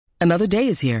Another day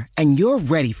is here, and you're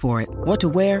ready for it. What to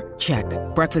wear? Check.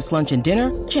 Breakfast, lunch, and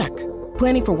dinner? Check.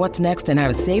 Planning for what's next and how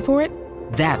to save for it?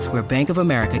 That's where Bank of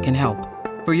America can help.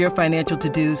 For your financial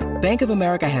to-dos, Bank of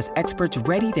America has experts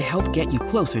ready to help get you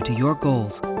closer to your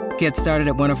goals. Get started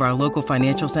at one of our local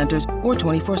financial centers or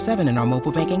 24/7 in our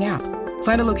mobile banking app.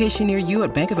 Find a location near you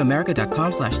at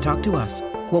bankofamerica.com/talktous.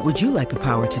 What would you like the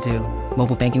power to do?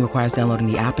 Mobile banking requires downloading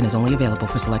the app and is only available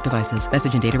for select devices.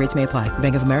 Message and data rates may apply.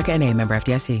 Bank of America N.A., member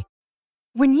FDIC.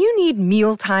 When you need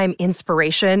mealtime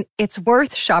inspiration, it's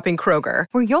worth shopping Kroger,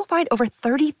 where you'll find over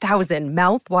 30,000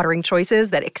 mouth-watering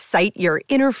choices that excite your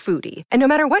inner foodie. And no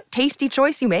matter what tasty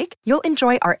choice you make, you'll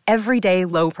enjoy our everyday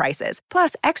low prices,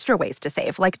 plus extra ways to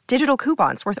save, like digital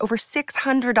coupons worth over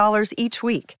 $600 each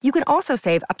week. You can also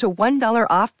save up to $1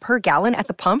 off per gallon at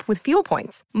the pump with fuel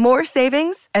points. More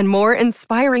savings and more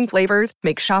inspiring flavors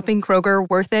make shopping Kroger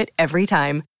worth it every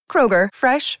time. Kroger,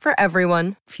 fresh for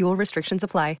everyone. Fuel restrictions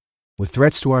apply. With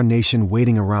threats to our nation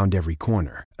waiting around every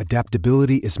corner,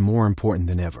 adaptability is more important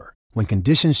than ever. When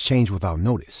conditions change without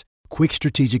notice, quick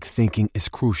strategic thinking is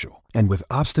crucial. And with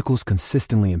obstacles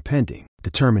consistently impending,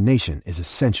 determination is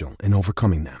essential in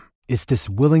overcoming them. It's this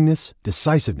willingness,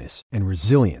 decisiveness, and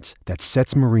resilience that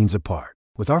sets Marines apart.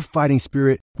 With our fighting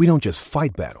spirit, we don't just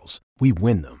fight battles, we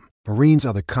win them. Marines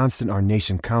are the constant our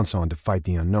nation counts on to fight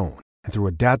the unknown. And through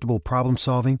adaptable problem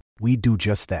solving, we do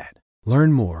just that.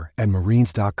 Learn more at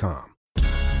marines.com.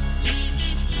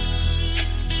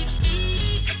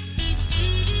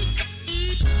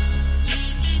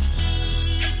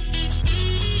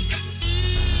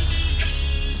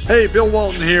 Hey, Bill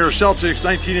Walton here, Celtics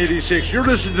 1986. You're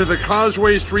listening to the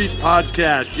Causeway Street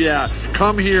Podcast. Yeah,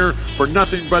 come here for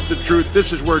nothing but the truth.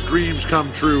 This is where dreams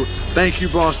come true. Thank you,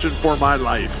 Boston, for my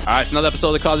life. All right, it's another episode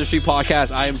of the Causeway Street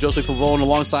Podcast. I am Joseph Pavone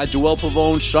alongside Joel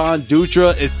Pavone, Sean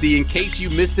Dutra. It's the In Case You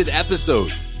Missed It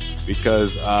episode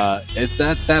because it's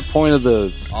at that point of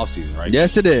the offseason, right?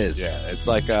 Yes, it is. Yeah, it's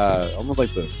like almost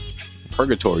like the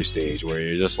purgatory stage where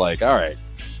you're just like, all right,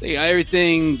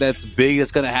 everything that's big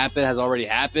that's going to happen has already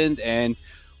happened, and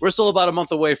we're still about a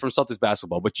month away from Celtics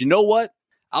basketball. But you know what?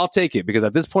 I'll take it because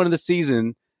at this point of the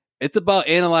season, it's about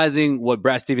analyzing what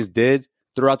Brad Stevens did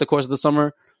throughout the course of the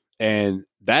summer, and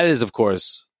that is, of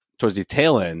course, towards the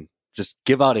tail end, just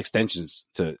give out extensions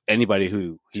to anybody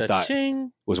who he thought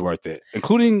was worth it,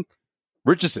 including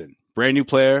Richardson, brand new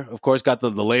player. Of course, got the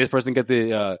latest person to get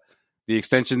the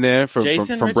extension there from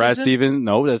Brad Stevens.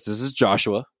 No, this is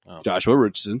Joshua. Oh. Joshua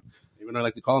Richardson. Even though I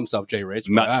like to call himself Jay Rich.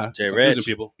 Not Jay Rich.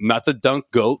 People. Not the dunk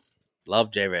goat.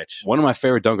 Love Jay Rich. One of my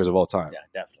favorite dunkers of all time. Yeah,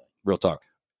 definitely. Real talk.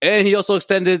 And he also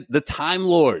extended the Time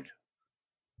Lord,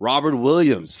 Robert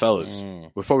Williams, fellas.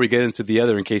 Before we get into the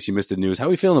other, in case you missed the news, how are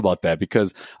we feeling about that?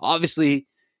 Because obviously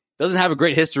doesn't have a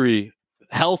great history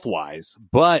health-wise.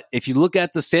 But if you look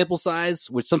at the sample size,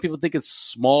 which some people think is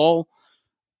small,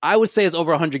 I would say it's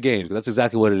over 100 games. That's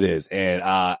exactly what it is. And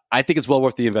I think it's well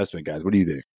worth the investment, guys. What do you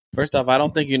think? First off, I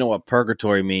don't think you know what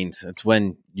purgatory means. It's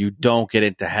when you don't get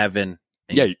into heaven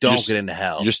and you don't get into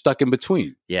hell. You're stuck in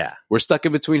between. Yeah. We're stuck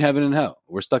in between heaven and hell.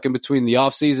 We're stuck in between the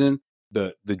off-season,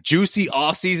 the juicy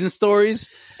off-season stories,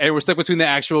 and we're stuck between the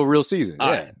actual real season.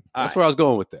 That's where I was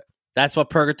going with that. That's what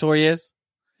purgatory is?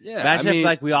 Yeah, imagine if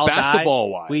like we all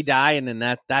basketball-wise, we die, and then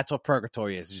that's what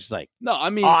purgatory is. It's just like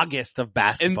August of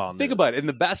basketball. And think about it in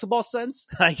the basketball sense.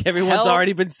 Like everyone's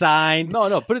already been signed.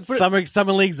 No, put it.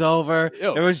 Summer league's over.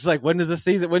 Everyone's just like, when does the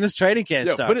season? When does training camp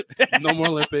start? No more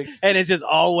Olympics. And it's just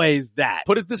always that.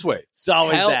 Put it this way: it's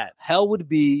always that. Hell would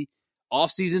be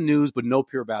off-season news, but no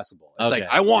pure basketball. It's like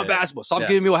I want basketball. Stop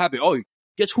giving me what happened. Oh,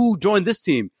 guess who joined this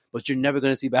team? But you're never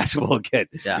going to see basketball again.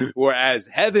 Yeah. Whereas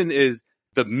heaven is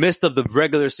the midst of the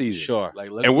regular season. Sure.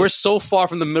 And we're so far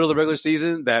from the middle of the regular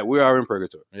season that we are in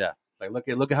purgatory. Yeah. Like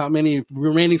look at how many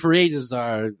remaining free agents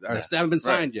haven't been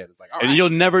signed yet. It's like, and you'll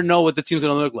never know what the team's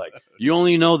going to look like. You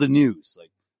only know the news. Like,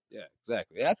 yeah,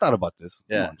 exactly. Yeah, I thought about this.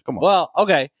 Yeah. Come on. Well,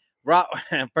 okay.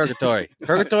 Purgatory.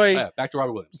 Back to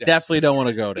Robert Williams. Yes. Definitely don't want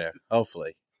to go there.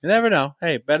 Hopefully. You never know.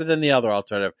 Hey, better than the other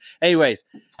alternative. Anyways.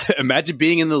 Imagine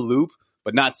being in the loop,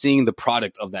 but not seeing the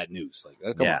product of that news.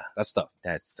 Like, come on. That's tough.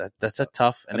 That's a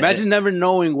tough. Imagine never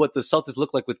knowing what the Celtics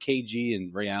look like with KG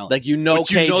and Ray Allen. Like,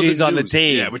 KG's on the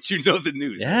team. Yeah, but you know the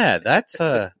news. Yeah, that's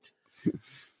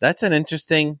an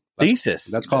interesting thesis.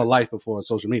 That's called life before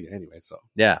social media anyway. So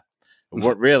yeah.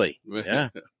 What really? Yeah.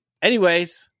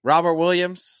 Anyways, Robert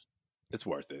Williams. It's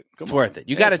worth it. It's worth it.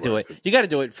 You got to do it. You got to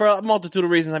do it for a multitude of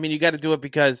reasons. I mean, you got to do it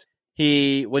because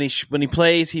when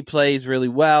he plays really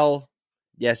well.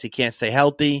 Yes, he can't stay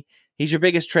healthy. He's your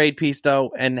biggest trade piece,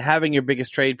 though, and having your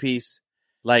biggest trade piece,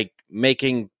 like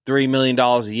making $3 million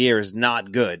a year, is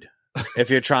not good. if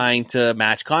you're trying to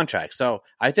match contracts. So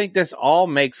I think this all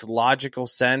makes logical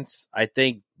sense. I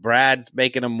think Brad's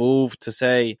making a move to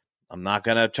say, I'm not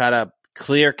going to try to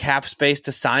clear cap space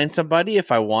to sign somebody.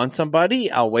 If I want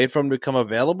somebody, I'll wait for him to become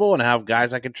available and have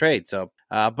guys I can trade. So,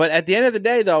 but at the end of the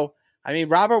day, though, I mean,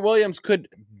 Robert Williams could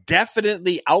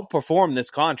definitely outperform this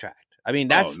contract. I mean,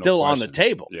 that's still on the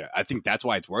table. Yeah, I think that's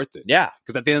why it's worth it. Yeah.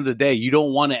 Because at the end of the day, you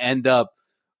don't want to end up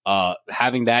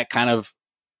having that kind of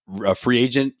a free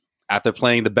agent after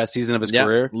playing the best season of his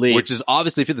career, which is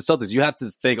obviously, if you're the Celtics, you have to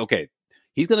think, okay,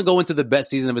 he's going to go into the best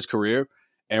season of his career,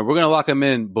 and we're going to lock him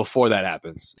in before that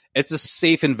happens. It's a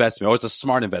safe investment, or it's a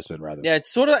smart investment, rather. Yeah, it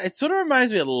sort of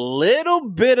reminds me a little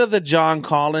bit of the John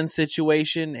Collins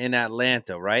situation in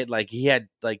Atlanta, right? Like he had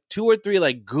like 2 or 3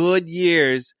 like good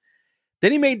years.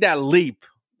 Then he made that leap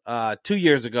 2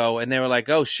 years ago, and they were like,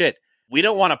 oh, shit, we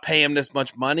don't want to pay him this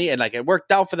much money. And like it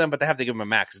worked out for them, but they have to give him a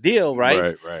max deal,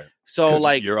 right? Right. So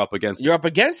like you're up against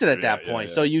it at that point.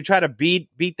 Yeah. So you try to beat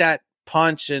that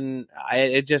punch, and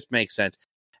it just makes sense.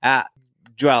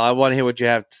 Joel, I want to hear what you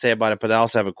have to say about it, but I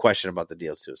also have a question about the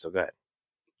deal too. So go ahead.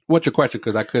 What's your question?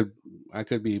 Because I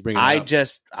could be bringing. I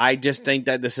just think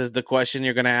that this is the question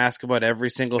you're going to ask about every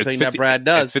single thing that Brad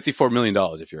does. It's $54 million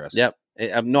if you're asking.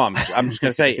 Yep. No, I'm just going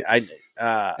to say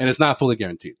and it's not fully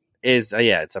guaranteed. It's a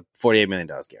 $48 million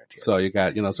guarantee. So you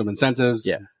got some incentives.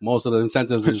 Yeah, most of the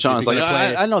incentives. Is Sean's like,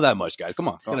 I know that much, guys. Come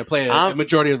on, going to play a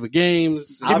majority of the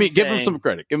games. Give him some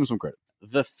credit. Give him some credit.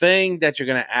 The thing that you're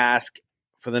going to ask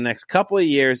for the next couple of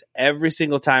years, every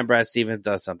single time Brad Stevens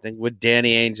does something, would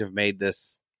Danny Ainge have made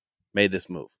this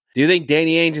move? Do you think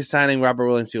Danny Ainge is signing Robert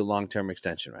Williams to a long-term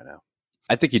extension right now?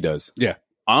 I think he does. Yeah.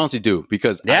 I honestly do,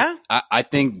 because I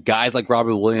think guys like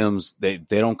Robert Williams, they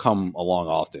don't come along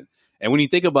often. And when you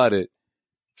think about it,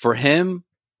 for him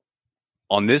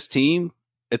on this team,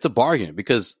 it's a bargain,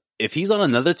 because if he's on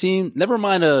another team, never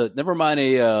mind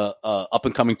a up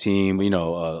and coming team,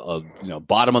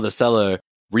 bottom of the cellar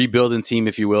rebuilding team,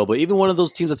 if you will, but even one of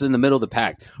those teams that's in the middle of the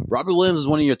pack, Robert Williams is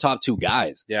one of your top 2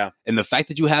 guys. Yeah. And the fact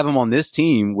that you have him on this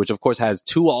team, which of course has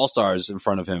 2 all-stars in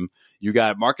front of him, you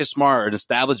got Marcus Smart, an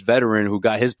established veteran who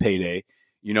got his payday,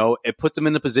 it puts him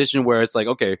in a position where it's like,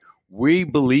 okay, we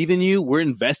believe in you, we're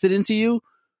invested into you,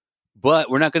 but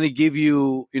we're not going to give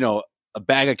you, a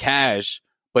bag of cash,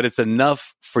 but it's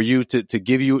enough for you to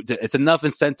give you, it's enough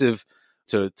incentive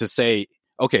to say,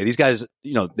 okay, these guys,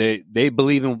 they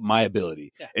believe in my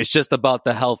ability. Yeah. It's just about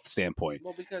the health standpoint.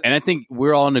 Well, and I think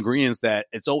we're all in agreement that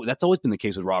that's always been the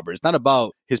case with Robert. It's not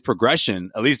about his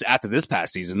progression, at least after this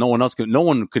past season. No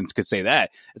one could say that.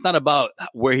 It's not about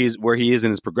where he is in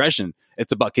his progression.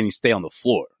 It's about, can he stay on the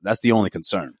floor? That's the only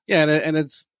concern. Yeah, and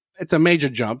it's a major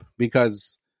jump,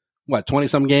 because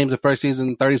 20-some games the first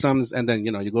season, 30-some, and then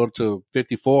you go to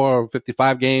 54 or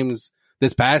 55 games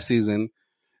this past season.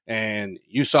 And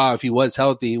you saw if he was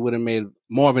healthy, he would have made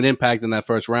more of an impact in that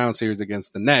first round series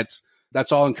against the Nets.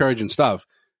 That's all encouraging stuff.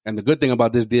 And the good thing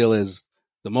about this deal is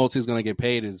the most he's going to get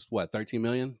paid is $13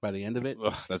 million by the end of it.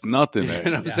 Ugh, that's nothing, man.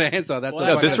 You know what I'm saying? So that's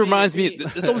this reminds me.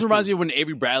 This almost reminds me of when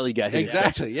Avery Bradley got hit.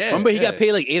 Exactly. Yeah. Remember he got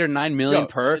paid like $8 or $9 million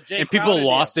per, and people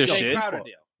lost their shit.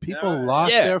 People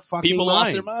lost their fucking minds.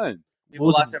 Lost their mind. People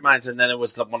lost their minds, and then it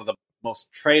was one of the most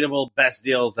tradable, best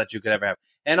deals that you could ever have.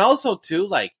 And also, too,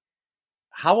 like,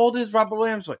 how old is Robert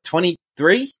Williams?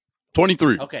 23?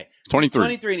 23. Okay. 23.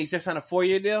 23, and he's just on a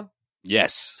 4-year deal?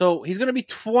 Yes. So he's going to be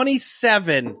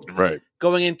 27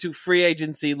 going into free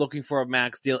agency looking for a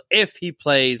max deal if he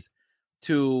plays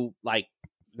to, like,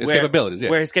 where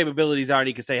his capabilities are and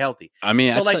he can stay healthy. I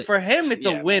mean, so for him, it's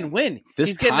a win-win.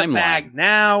 He's getting the bag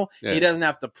now. Yeah. He doesn't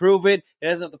have to prove it. He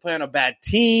doesn't have to play on a bad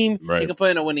team. Right. He can play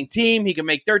on a winning team. He can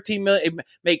make $13 million,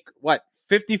 make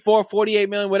 54, 48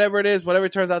 million, whatever it is, whatever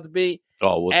it turns out to be.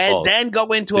 Then go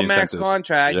into a max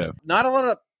contract. Yeah. Not a lot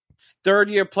of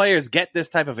third-year players get this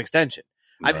type of extension.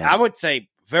 Right. I would say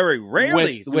very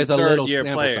rarely with a little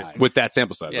sample players. Size. With that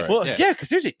sample size, yeah. right? Well, because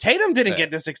seriously, Tatum didn't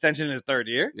get this extension in his 3rd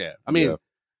year. Yeah. I mean,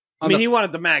 he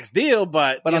wanted the max deal,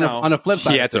 but on the flip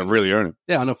side, he had to really earn it.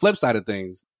 Yeah, on the flip side of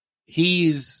things,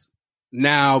 he's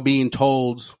now being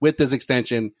told with this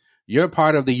extension, you're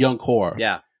part of the young core.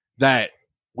 Yeah. That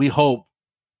we hope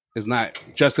is not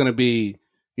just going to be,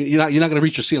 you're not going to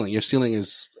reach your ceiling. Your ceiling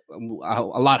is a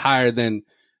lot higher than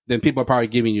people are probably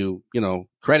giving you,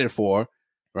 credit for,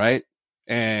 right?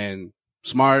 And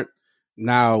Smart,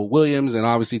 now Williams, and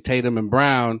obviously Tatum and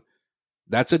Brown,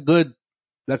 that's a good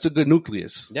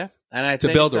nucleus. Yeah. And I to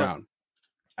think build around.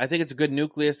 I think it's a good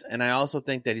nucleus, and I also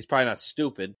think that he's probably not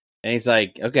stupid. And he's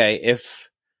like, okay, if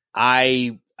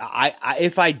I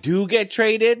do get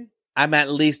traded, I'm at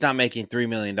least not making $3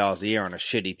 million a year on a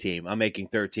shitty team. I'm making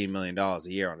 $13 million a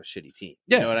year on a shitty team.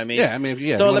 Yeah. You know what I mean? Yeah, I mean,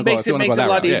 yeah. So it makes it a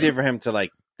lot easier Yeah. for him to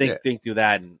like think through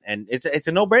that, and it's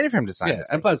a no brainer for him to sign. Yeah, This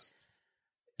and thing. plus,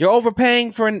 You're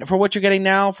overpaying for what you're getting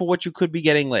now for what you could be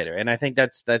getting later, and I think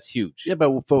that's huge. yeah,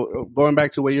 but for going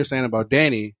back to what you're saying about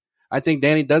Danny, I think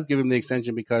Danny does give him the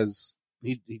extension because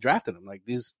he drafted him. Like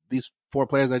these 4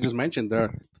 players I just mentioned,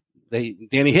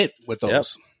 Danny hit with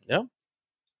those. Yep.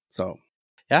 So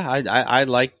Yeah, I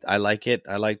like it.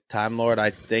 I like Time Lord. I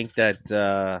think that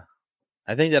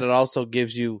it also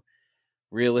gives you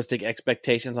realistic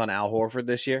expectations on Al Horford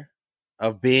this year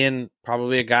of being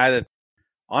probably a guy that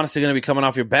honestly going to be coming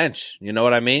off your bench. You know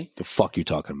what I mean? The fuck you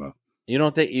talking about? You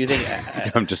don't think you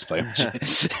think I'm just playing with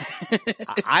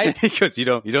you. Because you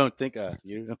don't think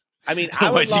I mean, I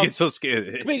why'd would you love, get so scared?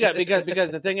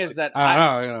 because the thing is that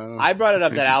I don't know. I brought it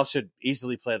up that Al should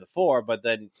easily play the 4, but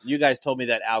then you guys told me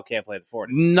that Al can't play the 4.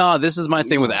 No, this is my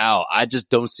thing with Al. I just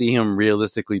don't see him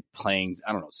realistically playing,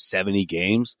 70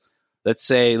 games. Let's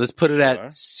put it Sure.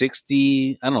 at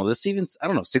 60. I don't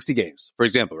know, 60 games, for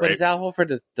example, But right? is Al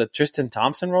Horford the Tristan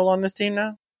Thompson role on this team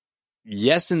now?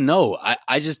 Yes and no.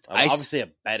 Obviously a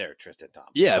better Tristan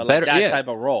Thompson. Yeah, but better, like that yeah. type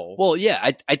of role. Well, yeah,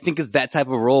 I think it's that type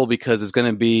of role because it's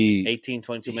going to be 18,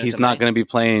 22 minutes. he's not going to be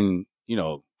playing, I'm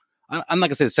not going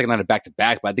to say the second night of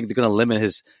back-to-back, but I think they're going to limit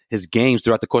his games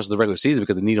throughout the course of the regular season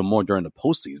because they need him more during the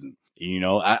postseason.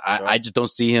 I just don't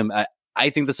see him. I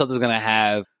think the Celtics are going to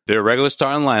have their regular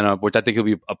starting lineup, which I think he'll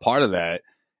be a part of that,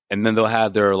 and then they'll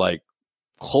have their like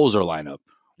closer lineup,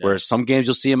 where some games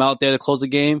you'll see him out there to close the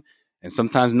game, and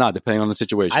sometimes not, depending on the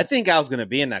situation. I think Al's going to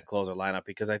be in that closer lineup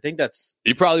because I think that's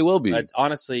He probably will be.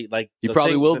 honestly like He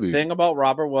probably will The be. thing about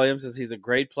Robert Williams is he's a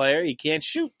great player. He can't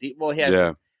shoot. He has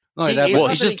Yeah. No, He- that, he- but- Well,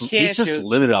 not he's that he can't just shoot.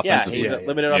 limited yeah, offensively. he's a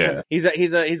limited Yeah.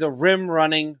 offensive. He's a rim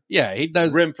running yeah, he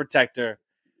does. rim protector,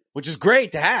 which is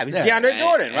great to have. He's Yeah, DeAndre and-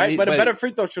 Jordan, and right? he- but a but- better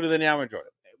free throw shooter than DeAndre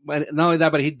Jordan. But not only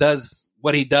that, but he does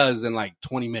what he does in like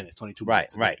 20 minutes, 22 Right,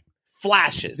 minutes. right.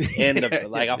 Flashes in the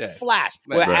like a Yeah. flash.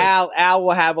 Right. Where Right. Al will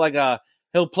have like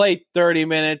he'll play 30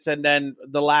 minutes and then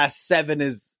the last 7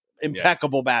 is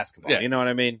impeccable basketball. Yeah. You know what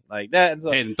I mean? Like that.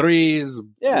 So, Hitting threes,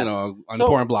 Yeah.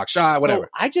 important block shot, whatever. So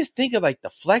I just think of like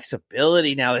the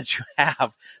flexibility now that you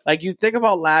have. Like you think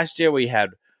about last year where you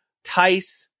had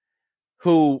Tice,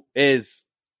 who is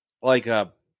like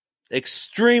a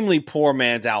extremely poor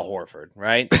man's Al Horford,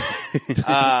 right?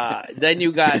 Then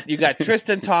you got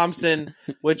Tristan Thompson,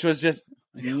 which was just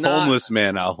not, Homeless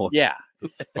man out. Yeah.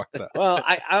 It's fucked up. Well,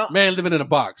 I Man living in a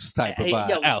box type of Hey,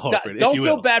 yo, Al Horford. don't if you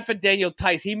feel will. bad for Daniel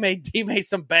Tice. He made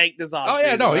some bank this offseason. Oh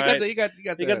yeah, no, right? he got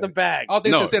the bag. All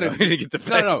things No, considered. he didn't get the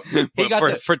bag. No, he But got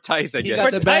for, the, for Tice, I he guess. got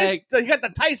For the bag Tice, he got the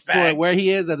Tice for bag. where he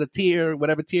is as a tier,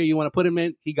 whatever tier you want to put him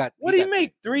in. He got. What do you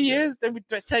make? 3 years?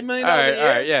 $10 million all a right, year? all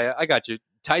right, yeah, I got you.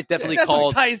 Tice definitely That's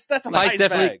called. some Tice. That's some Tice Tice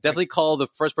definitely bag. called the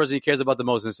first person he cares about the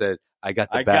most and said, "I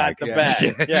got the I bag." got the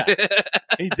bag. Yeah,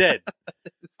 he did.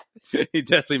 He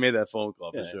definitely made that phone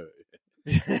call for Yeah. sure.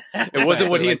 It wasn't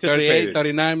what he like 38, anticipated.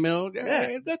 39 mil. Yeah.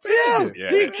 That's Damn, it. Yeah.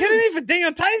 are you kidding me for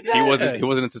Daniel Tice? He Now?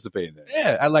 wasn't anticipating that.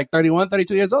 Yeah, at like 31,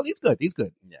 32 years old, he's good. He's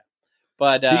good.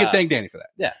 But You can thank Danny for that.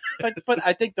 yeah, but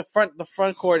I think the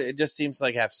front court it just seems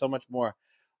like have so much more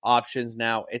options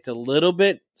now. It's a little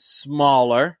bit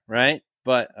smaller, right?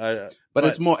 But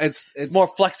It's more. It's more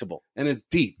flexible. and it's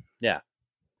deep.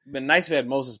 Been nice if we had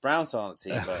Moses Brown still on the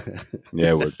team, but Yeah,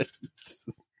 it would.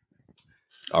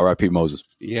 R.I.P. Moses.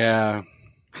 Yeah.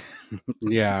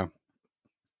 Yeah.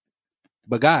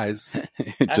 But guys, that's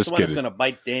Just the one that's kidding. going to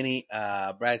bite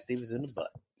Brad Stevens in the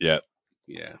butt. Yeah,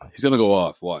 yeah. he's gonna go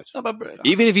off. Watch. No, but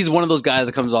Even if he's one of those guys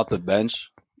that comes off the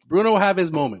bench, Bruno will have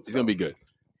his moments. he's gonna be good.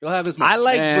 He'll have his I moments.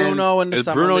 like And Bruno in the is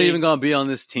summer Bruno league. even gonna be on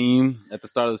this team at the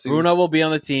start of the season? Bruno will be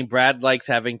on the team. Brad likes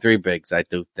having 3 bigs. I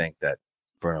do think that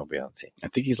Bruno will be on the team. I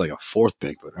think he's like a 4th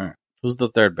pick, but all right. Who's the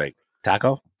 3rd big?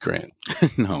 Taco? Grant,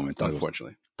 No, man.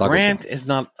 unfortunately. Grant is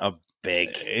not a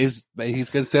big. He's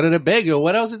considered a big.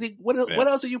 What else is he? What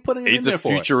else are you putting him in He's there a for?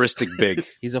 futuristic big.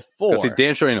 He's a 4. Because he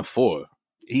damn sure ain't a 4.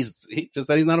 He just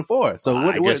said he's not a 4. So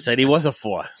I just said he was a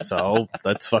 4. So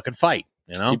let's fucking fight.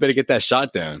 You know? You better get that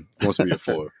shot down. He wants to be a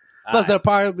 4. Plus, there'll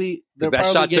probably be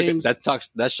games.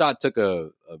 That shot took a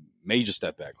major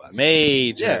step back last night.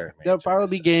 Major. There'll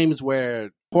probably be games where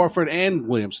Horford and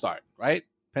Williams start, right?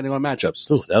 Depending on matchups.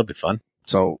 Ooh, that'll be fun.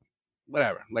 So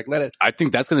whatever. Like let it. I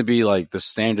think that's going to be like the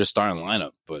standard starting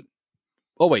lineup. But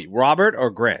Oh, wait. Robert or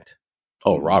Grant?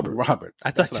 Oh, Robert. Robert.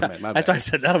 I That's thought what I meant. My I bad. I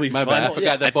said that'll be My fun. bad. I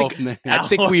forgot that both names. I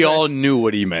think we all knew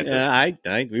what he meant. Yeah,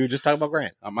 we were just talking about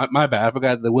Grant. My bad. I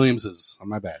forgot the Williamses.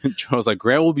 My bad. I was like,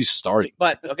 Grant will be starting.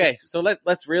 But okay, so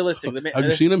let's realistically. Have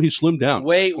you seen him? He slimmed down.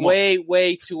 Way Come on.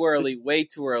 way too early. Way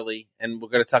too early. And we're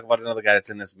going to talk about another guy that's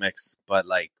in this mix. But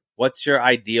like, what's your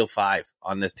ideal 5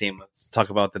 on this team? Let's talk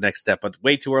about the next step. But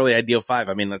way too early. Ideal 5.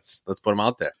 I mean, let's put him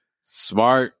out there.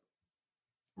 Smart,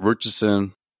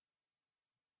 Richardson,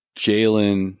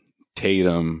 Jalen,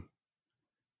 Tatum.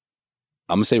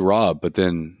 I'm gonna say Rob, but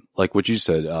then like what you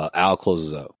said, Al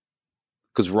closes out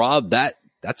because Rob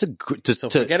that's a good So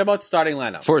forget about starting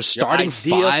lineup for a starting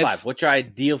Your ideal five. What's your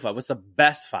ideal 5? What's the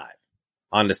best 5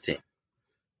 on this team?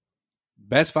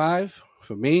 Best 5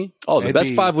 for me. Oh, the it'd best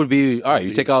be- 5 would be all right. You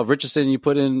it'd take out Richardson, you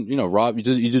put in Rob. You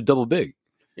do double big.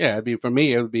 Yeah, it'd be for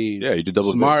me. It would be Yeah, you do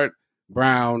double Smart,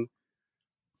 Brown,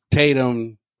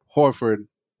 Tatum, Horford,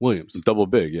 Williams. big. Double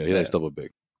big. Yeah, he Yeah. likes double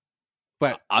big.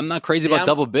 But I'm not crazy See, about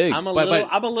double big. I'm a But-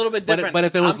 little bit different. but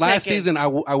if it was I'm last taking- season, I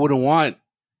wouldn't want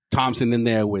Thompson in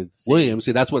there with Williams.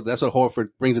 See, that's what Horford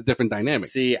brings a different dynamic.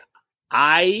 See,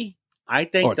 I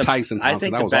think Or Tyson I Thompson.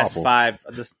 think That the was best awful. 5.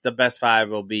 The best 5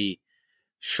 will be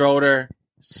Schroeder,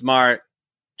 Smart,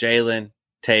 Jalen,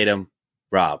 Tatum,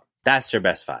 Rob. That's your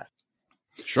best 5.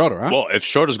 Schroeder, huh? Well, if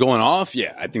Schroeder's going off,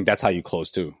 yeah, I think that's how you close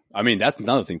too. I mean, that's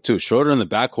another thing too. Schroeder in the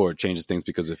backcourt changes things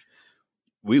because if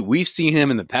we've seen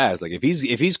him in the past, like if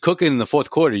he's cooking in the fourth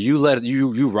quarter, you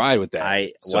ride with that.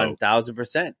 I So,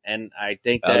 1,000%, and I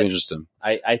think that'd that be interesting.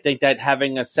 I think that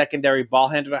having a secondary ball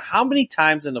handler. How many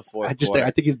times in the fourth quarter? I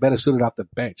think he's better suited off the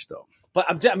bench though. But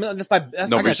that's my No, that's but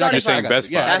my you're starting saying five. best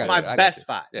five. That's I my got best you.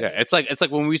 5. Yeah, it's like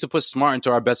when we used to put Smart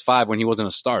into our best 5 when he wasn't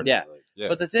a starter. Yeah. Yeah.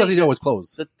 But the Because thing, he's always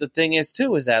close. the thing is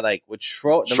too, is that like with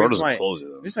Schroeder, Schroeder's a closer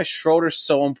the though. reason why Schroeder's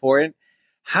so important.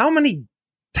 How many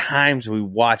times are we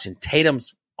watching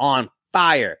Tatum's on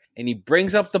fire and he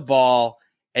brings up the ball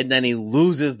and then he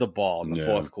loses the ball in the Yeah.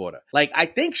 fourth quarter? Like I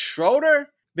think Schroeder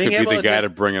being Could be able the to guy just to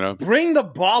bring it up. bring the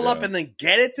ball up Yeah. and then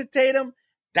get it to Tatum,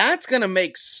 that's going to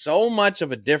make so much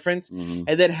of a difference. Mhm.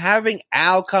 And then having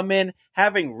Al come in,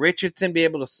 having Richardson be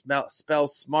able to spell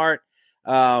Smart.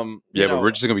 Yeah, you but know,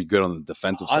 Richardson's gonna be good on the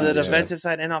defensive on side. the Yeah. defensive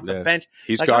side and off the Yeah. bench.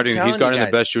 He's Like, I'm guarding. telling He's you guarding the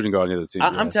guys. best shooting guard on the other team.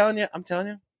 I'm telling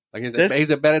you. Like This- he's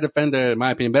a better defender, in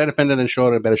my opinion. Better defender than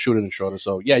Schroeder, better shooter than Schroeder.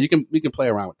 So yeah, we can play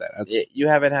around with that. That's, You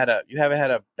haven't had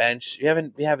a bench. You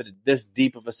haven't this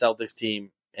deep of a Celtics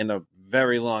team in a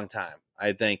very long time.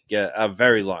 I think a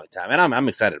very long time, and I'm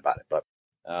excited about it. But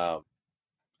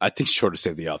I think Schroeder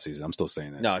saved the offseason. I'm still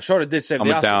saying that. no, Schroeder did save I'm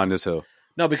the down offense. this hill.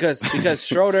 No, because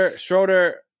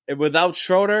Schroeder without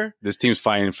Schroeder, This team's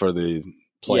fighting for the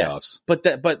playoffs. yes. But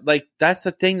that's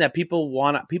the thing that people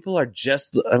want. People are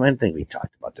just. I think we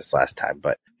talked about this last time,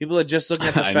 but people are just looking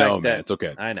at the I fact know, that man. It's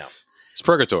okay. I know It's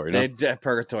purgatory. You know? they're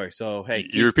purgatory. So hey,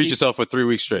 You repeat yourself for 3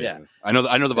 weeks straight. Yeah. I know the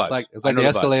vibes. it's I like know the vibe.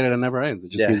 escalator that never ends. It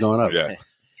just Yeah. keeps going up. Yeah.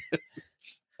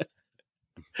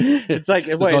 It's like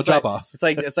There's wait, no it's like- drop off.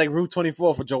 It's like Route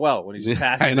 24 for Joel when he just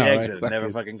passes I know, the right? exit and never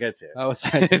Fucking- fucking gets here. I was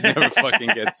like, It never fucking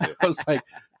gets you. I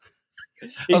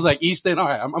was like Easton. All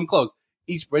right, I'm close.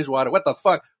 East Bridgewater. What the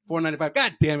fuck? 495.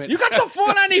 God damn it! You got the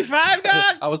 495,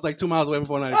 dog? I was like 2 miles away from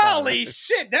 495. Holy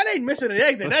shit, that ain't missing an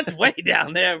exit. That's way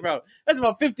down there, bro. That's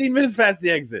about 15 minutes past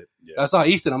the exit. I saw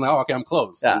Easton. I'm like, oh, okay, I'm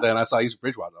close. Yeah. And then I saw East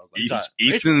Bridgewater. I was like,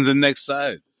 Easton's the next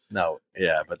side. No,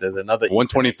 yeah, but there's another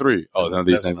 123. Oh, none of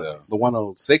these That's things. another- the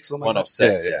 106. something like that?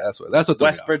 106, Yeah, yeah. that's what. West threw me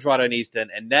off. Bridgewater and Easton,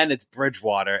 and then it's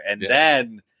Bridgewater, and Yeah.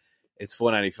 then it's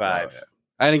 495. Oh, yeah.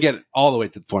 I didn't get all the way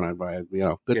to 495. You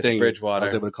know, good Gets thing Bridgewater. I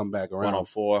was able to come back around.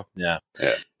 104. Yeah.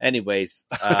 Yeah. Anyways,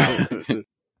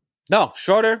 no,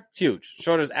 Schroeder, huge.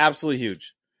 Schroeder's absolutely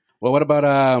huge. Well, what about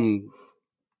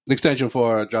the extension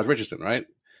for Josh Richardson? Right?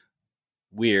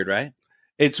 Weird, right?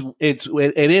 It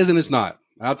is and it's not.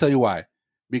 And I'll tell you why.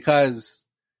 Because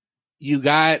you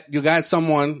got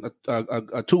someone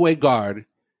a two-way guard,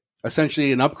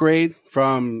 essentially an upgrade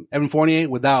from Evan Fournier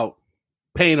without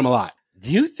paying him a lot. Do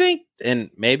you think,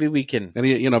 and maybe we can, And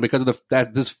he, because of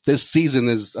this season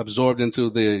is absorbed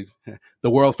into the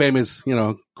world famous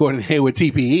Gordon Hayward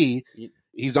TPE.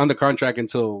 He's under contract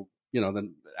until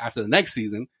then after the next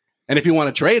season. And if you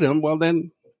want to trade him, well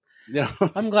then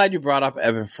I'm glad you brought up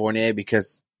Evan Fournier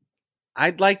because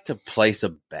I'd like to place a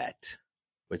bet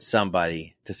with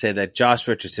somebody to say that Josh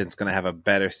Richardson's going to have a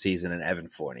better season than Evan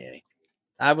Fournier.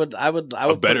 I would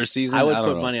better season? I would I don't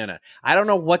put know. money on it. I don't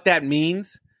know what that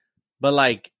means, but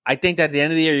I think that at the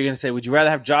end of the year you're going to say, would you rather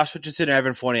have Josh Richardson or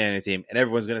Evan Fournier on your team? And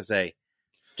everyone's going to say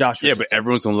Josh Yeah, Richardson. but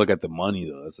everyone's gonna look at the money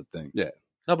though. That's the thing. yeah.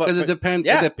 no, Because it depends.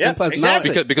 Yeah, it depends yeah,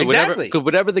 exactly. Because Exactly.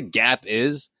 whatever the gap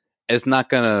is, it's not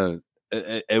gonna.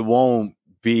 It won't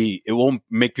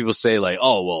make people say like,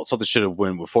 oh, well, something should have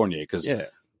won with Fournier. Because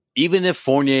even if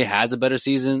Fournier has a better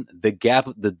season,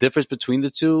 the difference between the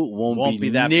two won't be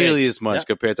that nearly big. As much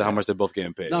compared to how much they're both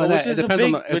getting paid. No, it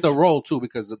depends on the role too,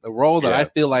 because the role that I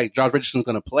feel like Josh Richardson's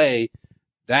going to play,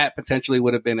 that potentially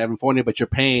would have been Evan Fournier, but you're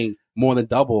paying more than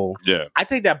double. Yeah. I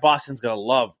think that Boston's going to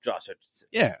love Josh Richardson.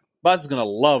 Yeah. Boston's going to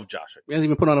love Josh Richardson. He hasn't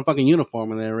even put on a fucking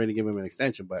uniform and they already give him an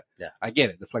extension, but I get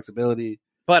it. The flexibility.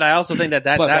 But I also think that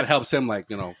helps him, like,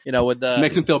 with the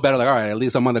makes him feel better. Like, all right, at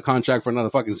least I'm under contract for another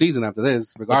fucking season after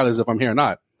this, regardless if I'm here or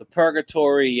not. The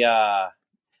purgatory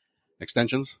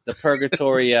extensions. The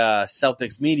purgatory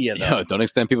Celtics media, though. Yo, don't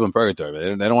extend people in purgatory.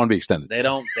 They don't want to be extended. They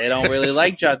don't really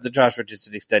like the Josh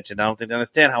Richardson extension. I don't think they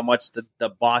understand how much the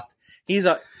Boston. He's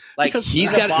a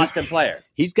Boston player.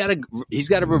 He's got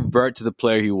to revert to the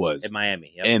player he was in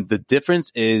Miami. Yep. And the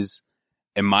difference is,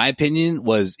 in my opinion,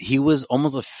 was he was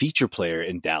almost a feature player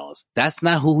in Dallas. That's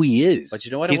not who he is. But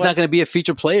you know what? He's not going to be a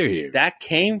feature player here. That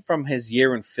came from his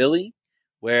year in Philly,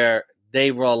 where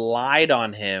they relied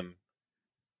on him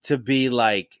to be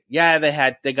like,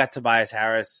 they got Tobias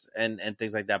Harris and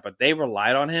things like that, but they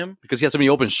relied on him because he has so many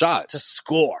open shots to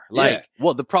score.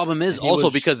 Well, the problem is also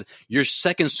because your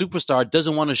second superstar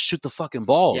doesn't want to shoot the fucking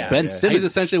ball. Yeah. Ben Simmons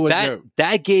essentially was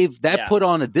that put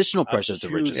on additional pressure to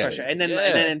Richardson. Pressure. And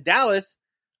then in Dallas,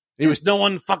 there's no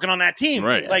one fucking on that team.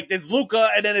 Right. Like, there's Luka,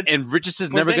 and then it's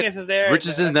Richardson's never going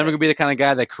to be the kind of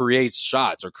guy that creates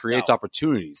shots or creates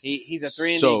opportunities. He's a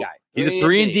 3-and-D guy. He's a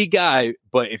 3-and-D guy,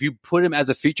 but if you put him as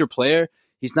a feature player,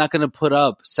 he's not going to put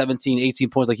up 17, 18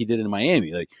 points like he did in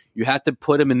Miami. Like, you have to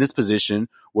put him in this position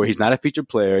where he's not a feature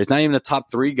player. He's not even a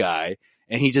top 3 guy,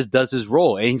 and he just does his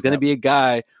role. And he's going to be a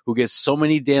guy who gets so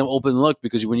many damn open looks,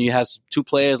 because when you have two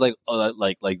players like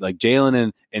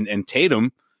Jalen and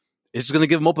Tatum, it's just going to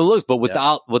give him open looks, but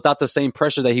without the same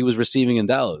pressure that he was receiving in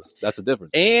Dallas. That's the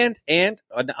difference. And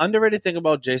an underrated thing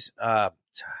about Jason,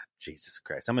 Jesus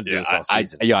Christ, I'm going to do this all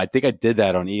season. I think I did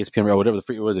that on ESPN or whatever the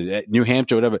freak was it, New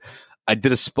Hampshire, whatever. I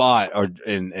did a spot,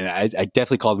 and I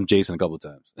definitely called him Jason a couple of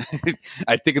times.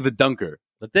 I think of the dunker.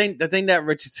 The thing that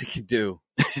Richardson can do,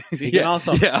 he can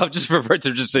also. Yeah, I'll just revert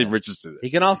to just saying Richardson. He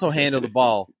can also handle the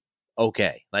ball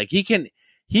okay. Like, he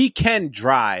can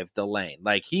drive the lane.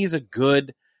 Like, he's a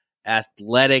good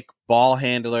athletic ball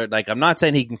handler. Like, I'm not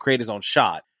saying he can create his own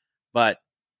shot, but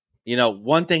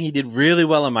one thing he did really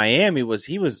well in Miami was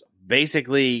he was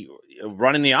basically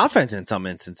running the offense in some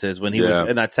instances when he was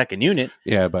in that second unit.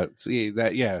 Yeah, but see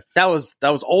that that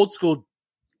was old school.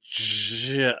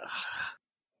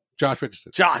 Josh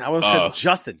Richardson. I was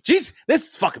Justin. Jeez, this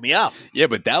is fucking me up. Yeah,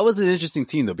 but that was an interesting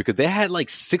team though, because they had like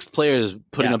 6 players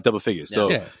putting up double figures.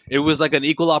 So it was like an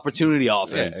equal opportunity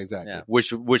offense. Yeah, exactly. Yeah.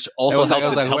 Which also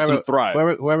helps them thrive.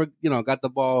 Whoever got the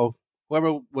ball,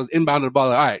 whoever was inbounded the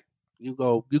ball, all right, you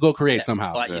go create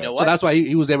somehow. But you know what? So that's why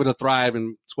he was able to thrive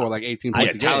and score like 18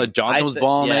 points a game. Tyler Johnson was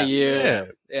balling that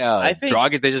year. Yeah. I think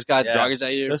Dragic, they just got Dragic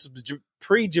that year. This was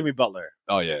pre-Jimmy Butler.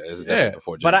 Oh yeah, this is definitely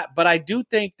before Jimmy. But I do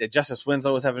think that Justice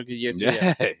Winslow was having a good year too.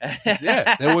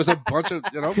 Yeah. There was a bunch of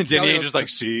Then the Angels like,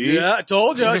 see, I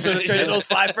told you I should have traded those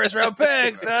 5 first-round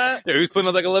picks. Yeah, he was putting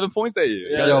up like 11 points that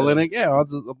year. Kelly Olynyk, there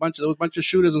was a bunch of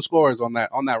shooters and scorers on that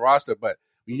roster. But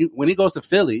when he goes to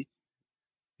Philly,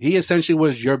 he essentially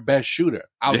was your best shooter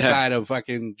outside of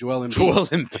fucking Joel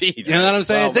Embiid. You know what I'm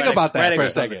saying? Think about that for a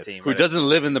second. Who doesn't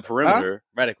live in the perimeter.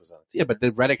 Redick was on the team. Yeah, but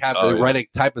did Redick have the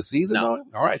Redick type of season? No.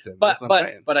 All right, then.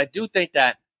 But I do think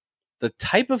that the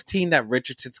type of team that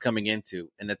Richardson's coming into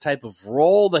and the type of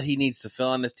role that he needs to fill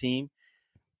on this team,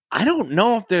 I don't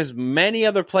know if there's many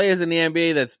other players in the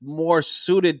NBA that's more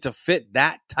suited to fit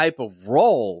that type of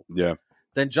role. Yeah.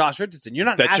 Than Josh Richardson. You're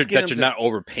not you're not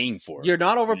overpaying for. You're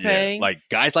not overpaying. Yeah. Like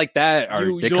guys like that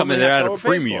they come in there at a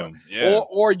premium. Yeah.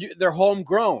 Or they're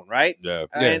homegrown, right? Yeah.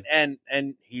 And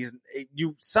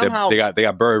you somehow they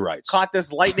got bird rights. Caught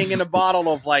this lightning in a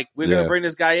bottle of like, we're gonna bring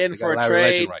this guy in for a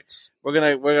trade. We're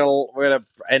gonna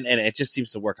and it just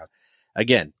seems to work out.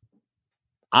 Again,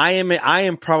 I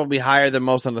am probably higher than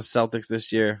most on the Celtics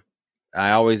this year.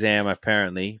 I always am,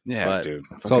 apparently. Yeah, but, dude.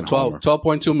 So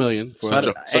 12.2 million for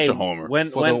such a homer. When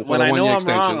I know I'm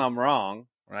wrong, I'm wrong,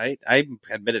 right? I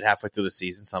admit it halfway through the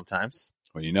season sometimes.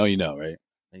 When you know, right?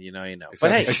 And you know.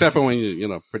 Except for when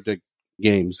you predict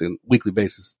games in weekly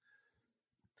basis.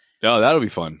 No, that'll be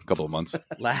fun. A couple of months.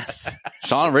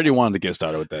 Sean already wanted to get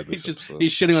started with that. He's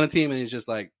shitting on a team and he's just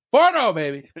like, 4-0,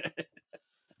 baby.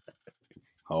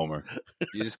 Homer.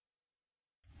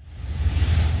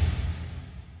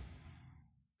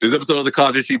 This episode of the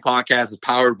Causeway Street Podcast is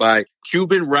powered by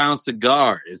Cuban Round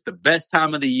Cigar. It's the best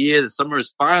time of the year. The summer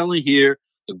is finally here.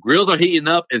 The grills are heating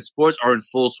up and sports are in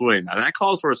full swing. Now that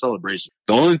calls for a celebration.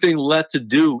 The only thing left to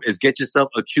do is get yourself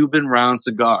a Cuban round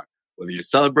cigar. Whether you're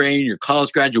celebrating your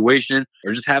college graduation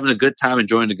or just having a good time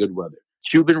enjoying the good weather,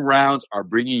 Cuban rounds are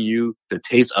bringing you the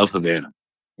taste of Havana.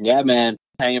 Yeah, man.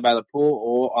 Hanging by the pool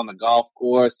or on the golf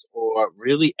course or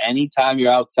really anytime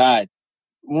you're outside.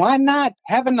 Why not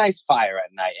have a nice fire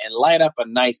at night and light up a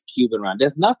nice Cuban round?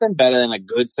 There's nothing better than a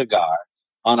good cigar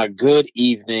on a good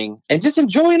evening and just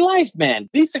enjoying life, man.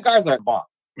 These cigars are bomb.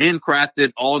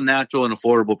 Handcrafted, all natural and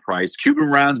affordable price, Cuban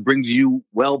Rounds brings you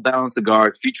well-balanced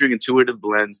cigars featuring intuitive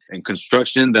blends and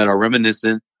construction that are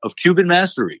reminiscent of Cuban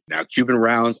mastery. Now, Cuban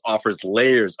Rounds offers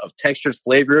layers of textured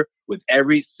flavor with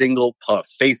every single puff.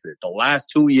 Face it, the last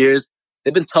 2 years,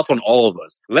 they've been tough on all of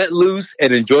us. Let loose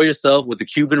and enjoy yourself with the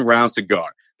Cuban Round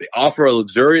cigar. They offer a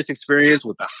luxurious experience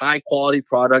with a high-quality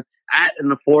product at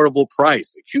an affordable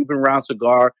price. A Cuban Round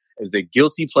cigar is a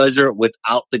guilty pleasure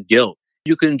without the guilt.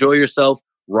 You can enjoy yourself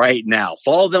right now.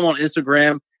 Follow them on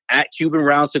Instagram at Cuban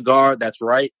Round Cigar. That's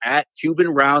right, at Cuban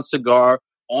Round Cigar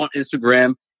on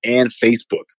Instagram and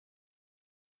Facebook.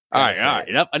 All right.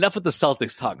 Enough with the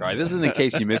Celtics talk. All right, this is in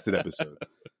case you missed an episode.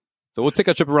 So we'll take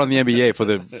a trip around the NBA for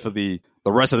the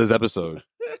rest of this episode.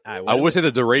 Right, I would say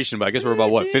the duration, but I guess we're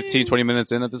about 15, 20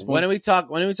 minutes in at this point. When are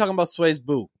we talking about Sway's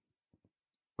boo?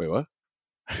 Wait, what?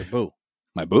 Your boo.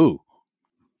 My boo.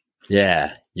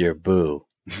 Yeah, your boo.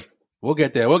 We'll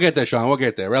get there. We'll get there, Sean. We'll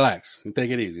get there. Relax.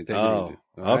 Take it easy. Take it easy.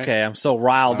 All right? Okay. I'm so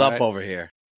riled All up right. over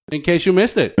here. In case you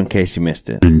missed it. In case you missed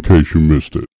it. In case you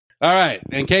missed it. All right.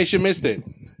 In case you missed it.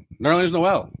 Nerlens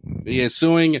Noel. He is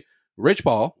suing Rich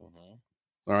Paul.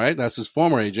 All right. That's his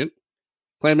former agent.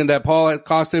 Claiming that Paul had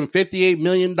cost him $58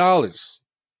 million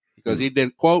because he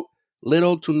did, quote,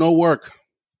 little to no work,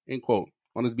 end quote,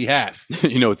 on his behalf.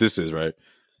 You know what this is, right?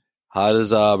 How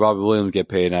does Robert Williams get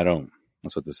paid and I don't?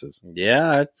 That's what this is.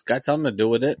 Yeah, it's got something to do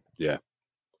with it. Yeah.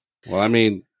 Well, I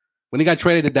mean, when he got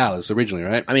traded to Dallas originally,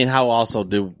 right? I mean, how also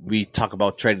do we talk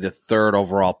about trading the third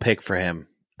overall pick for him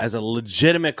as a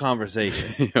legitimate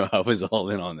conversation? I was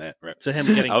all in on that. Right? To him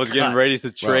getting I was getting ready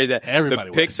to trade that. Everybody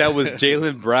the pick was. that was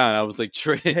Jaylen Brown. I was like,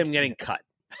 trade to him getting cut.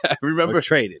 I remember Or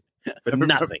traded for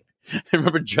nothing. I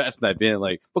remember draft night being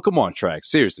like, but come on, Track.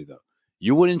 Seriously, though.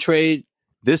 You wouldn't trade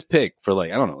this pick for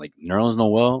like, I don't know, like Nerlens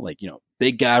Noel, like,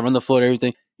 big guy, run the floor,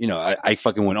 everything. I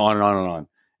fucking went on and on and on. And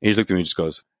he just looked at me and just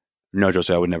goes, no,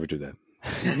 Jose, I would never do that.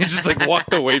 He just like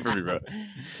walked away from me, bro.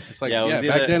 It's like, Yeah,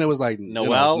 back then it was like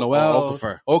Noel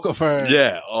or Okafor.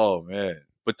 Yeah. Oh, man.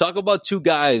 But talk about two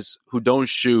guys who don't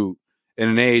shoot in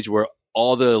an age where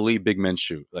all the elite big men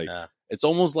shoot. Like, it's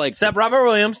almost like. Except Robert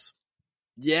Williams.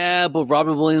 Yeah, but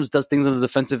Robert Williams does things on the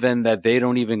defensive end that they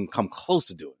don't even come close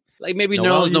to doing. Like maybe Noel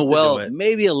Nerlens used to do Noel, it.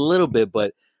 maybe a little bit,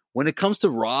 but when it comes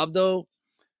to Rob, though,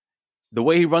 the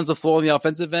way he runs the floor on the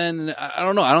offensive end, I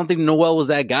don't know. I don't think Noel was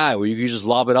that guy where you could just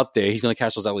lob it up there. He's going to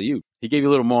catch those alley-oop. He gave you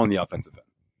a little more on the offensive end.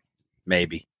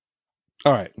 Maybe.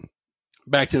 All right.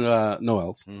 Back to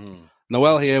Noel's. Mm.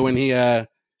 Noel here, when he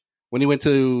went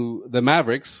to the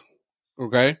Mavericks,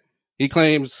 okay, he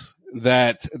claims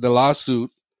that the lawsuit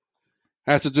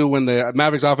has to do when the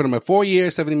Mavericks offered him a 4-year,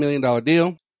 $70 million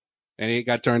deal, and he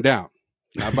got turned down.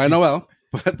 Not by Noel,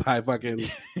 but by fucking...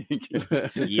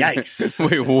 Yikes.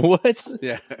 Wait, what?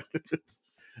 Yeah.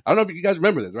 I don't know if you guys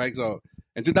remember this, right? So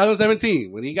in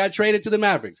 2017, when he got traded to the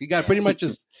Mavericks, he got pretty much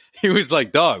just... He was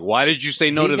like, dog, why did you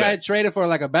say no to He that? got traded for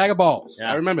like a bag of balls.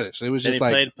 Yeah. I remember this. It was And just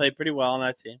he like... played pretty well on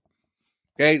that team.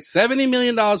 Okay, $70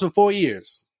 million for 4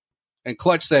 years. And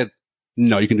Clutch said,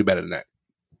 no, you can do better than that.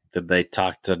 Did they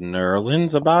talk to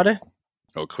Nerlens about it?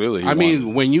 Oh, clearly. I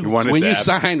mean, when you wanted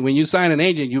sign an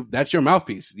agent, that's your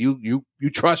mouthpiece. You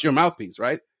trust your mouthpiece,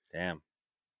 right? Damn.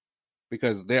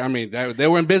 Because they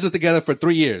were in business together for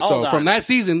 3 years. Hold So on. from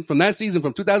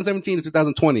 2017 to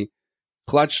 2020,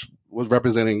 Clutch was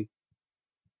representing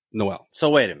Noel. So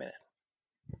wait a minute.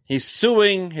 He's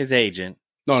suing his agent.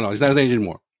 No, he's not his agent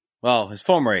anymore. Well, his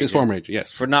former agent. His former agent,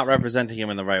 yes, For not representing him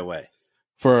in the right way.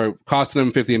 for costing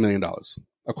him $58 million,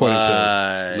 according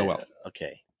to Noel.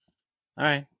 Okay. All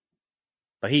right.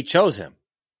 But he chose him.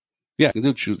 Yeah, he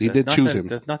did choose. He did choose him.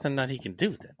 There's nothing that he can do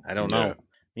then. I don't Yeah. know.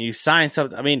 You sign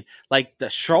something. I mean, like the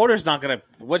Schroeder's not gonna.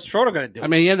 What's Schroeder gonna do? I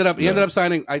mean, he ended up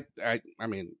signing. I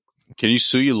mean, Can you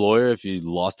sue your lawyer if you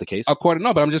lost the case?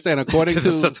 but I'm just saying, according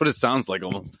to That's what it sounds like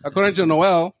almost. according to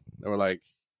Noel, they were like,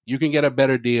 you can get a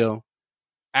better deal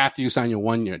after you sign your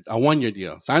 1 year, a 1 year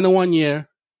deal. Sign the 1 year,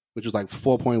 which was like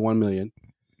 $4.1 million,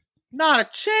 Not a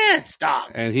chance,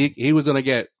 dog. and he was gonna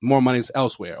get more money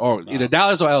elsewhere, or either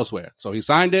Dallas or elsewhere. So he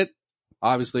signed it.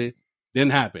 Obviously,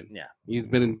 didn't happen. Yeah. He's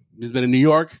been in New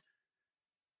York.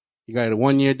 He got a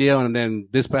 1 year deal, and then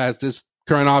this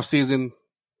current off season,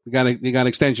 He got an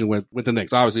extension with the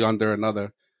Knicks, obviously under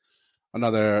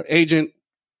another agent,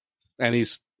 and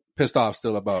he's pissed off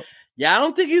still about. Yeah, I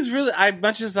don't think he's really.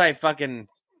 Much as I fucking,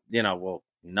 will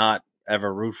not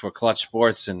ever root for Clutch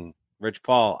Sports and Rich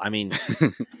Paul. I mean,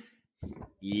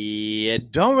 you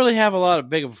don't really have a lot of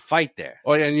big of a fight there.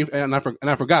 Oh yeah, and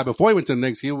I forgot before he went to the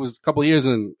Knicks, he was a couple of years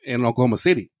in Oklahoma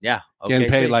City. Yeah, getting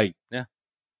paid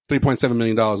 $3.7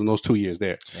 million in those 2 years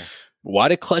there. Yeah. Why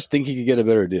did Clutch think he could get a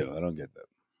better deal? I don't get that.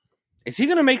 Is he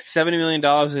going to make $70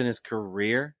 million in his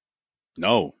career?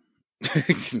 No.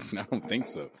 I don't think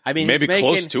so. I mean, maybe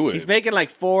close to it. He's making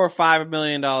like $4 or $5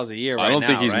 million a year right now.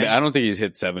 I don't think he's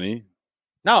hit 70.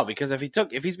 No, because if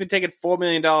he's been taking $4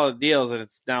 million deals, and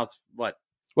it's what?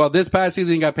 Well, this past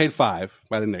season he got paid $5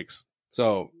 by the Knicks,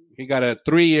 so he got a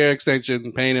 3-year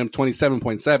extension, paying him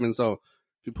 $27.7. So if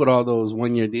you put all those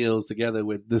 1-year deals together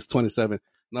with this 27,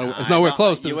 it's nowhere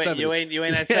close to the 70. You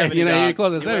ain't at 70. You're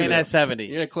close to 70. You ain't at 70.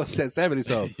 You're close to 70.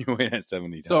 So you ain't at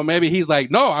 70. So maybe he's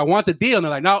like, no, I want the deal, and they're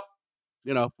like, no,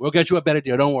 we'll get you a better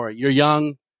deal. Don't worry, you're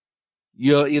young.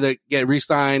 You'll either get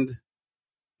re-signed,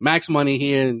 max money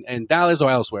here in Dallas or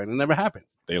elsewhere, and it never happened.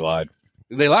 They lied.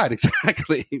 They lied,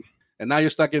 exactly. And now you're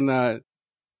stuck in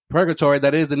purgatory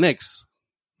that is the Knicks.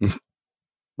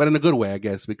 But in a good way, I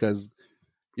guess, because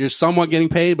you're somewhat getting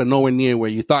paid, but nowhere near where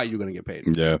you thought you were going to get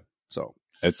paid. Yeah. So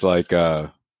it's like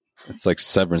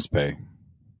severance pay.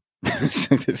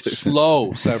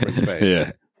 Slow severance pay.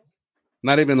 Yeah.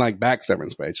 Not even like back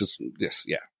severance pay. It's just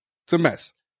yeah. It's a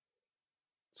mess.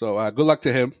 So good luck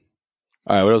to him.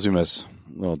 All right, what else we miss?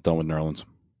 Well, done with Nerlens.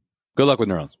 Good luck with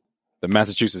Nerlens, the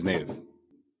Massachusetts native.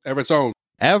 Everett's own.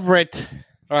 Everett.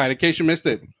 All right, in case you missed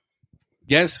it,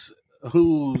 guess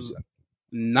who's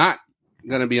not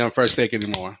going to be on First Take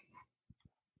anymore?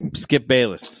 Skip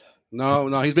Bayless.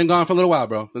 No, he's been gone for a little while,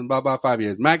 bro. Been about 5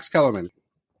 years. Max Kellerman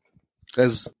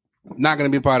is not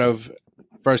going to be part of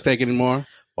First Take anymore.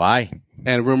 Why?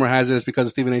 And rumor has it it's because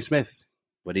of Stephen A. Smith.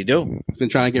 What'd he do? He's been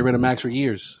trying to get rid of Max for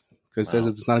years because says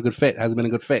it's not a good fit. Hasn't been a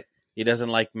good fit. He doesn't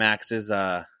like Max's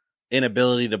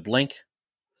inability to blink.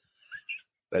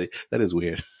 That is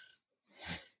weird.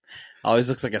 Always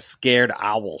looks like a scared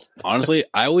owl. Honestly,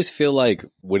 I always feel like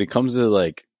when it comes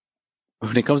to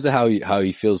how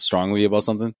he feels strongly about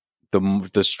something,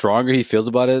 the stronger he feels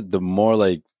about it, the more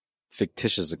like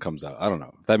fictitious it comes out. I don't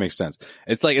know if that makes sense.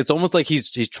 It's almost like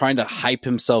he's trying to hype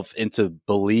himself into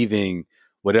believing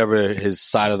whatever his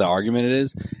side of the argument it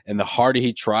is, and the harder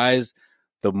he tries,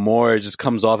 the more it just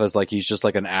comes off as like he's just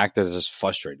like an actor that's just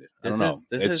frustrated. I don't know.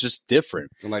 It's just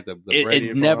different. Like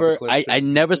I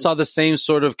never saw the same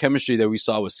sort of chemistry that we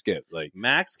saw with Skip. Like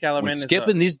Max Kellerman, Skip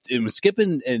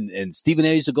and Stephen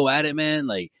A used to go at it, man.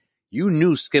 Like you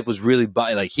knew Skip was really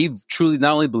like he truly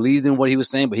not only believed in what he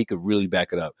was saying, but he could really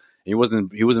back it up. He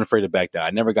wasn't afraid to back that. I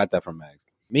never got that from Max.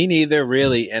 Me neither,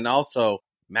 really. And also,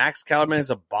 Max Kellerman is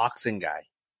a boxing guy.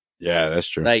 Yeah, that's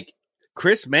true. Like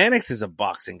Chris Mannix is a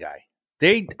boxing guy.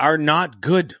 They are not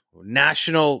good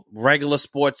national regular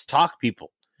sports talk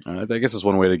people. I guess it's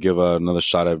one way to give another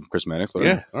shot at Chris Mannix. But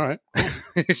yeah, all right.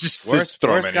 Just worst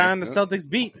guy on the Celtics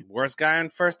beat. Worst guy on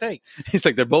First Take. He's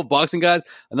like, they're both boxing guys.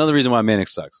 Another reason why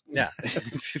Mannix sucks. Yeah. And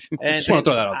just want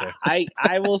to throw that out there.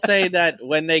 I will say that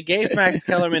when they gave Max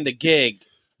Kellerman the gig,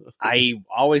 I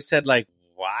always said, like,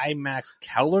 why Max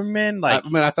Kellerman? Like,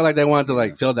 I felt like they wanted to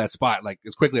like fill that spot like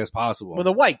as quickly as possible with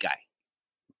a white guy.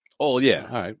 Oh yeah,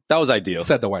 all right. That was ideal.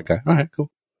 Said the white guy. All right, cool.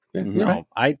 Yeah, no,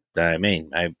 right.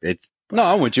 It's no,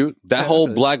 I'm with you. That whole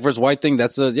black versus white thing.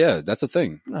 That's a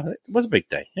thing. No, it was a big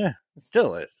thing. Yeah, it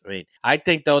still is. I mean, I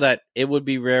think though that it would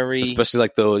be very, especially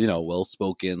like the well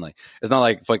spoken. Like it's not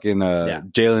like fucking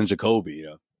Jalen Jacoby.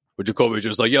 But Jacoby's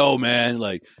just like, yo, man,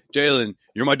 like, Jalen,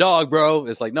 you're my dog, bro.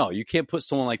 It's like, no, you can't put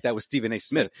someone like that with Stephen A.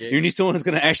 Smith. You need someone who's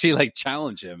going to actually, like,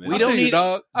 challenge him. We don't need,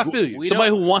 dog. I feel you. Somebody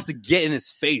who wants to get in his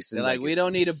face. And, like, we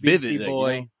don't need a Beastie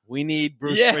Boy. We need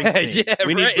Bruce Springsteen. Yeah,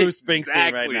 we need Bruce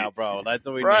Springsteen right now, bro. That's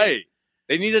what we need. Right.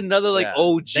 They need another, like,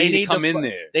 OG to come in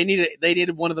there. They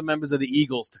needed one of the members of the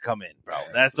Eagles to come in, bro.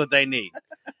 That's what they need.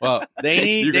 Well,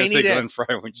 they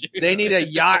need a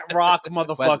yacht rock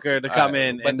motherfucker to come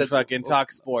in and fucking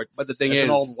talk sports. But the thing is, an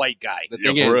old white guy. The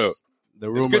thing is,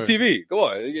 it's good TV. Come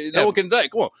on, no one can die.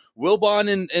 Come on,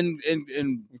 Wilbon and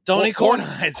Tony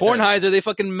Kornheiser. Kornheiser, they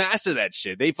fucking master that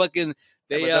shit. They fucking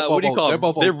what do you call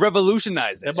them? They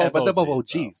revolutionized that. They're both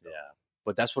OGs. Yeah.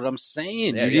 But that's what I'm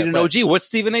saying. You need an OG. What's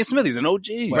Stephen A. Smith? He's an OG.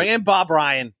 Bring in Bob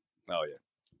Ryan. Oh, yeah.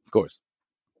 Of course.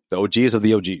 The OGs of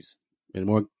the OGs. And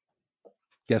more.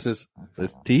 Guesses?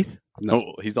 His teeth.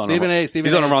 No, he's on. Stephen A.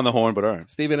 He's on around the horn, but all right.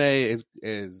 Stephen A.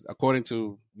 is according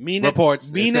to Mina, reports.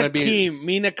 it's Mina gonna be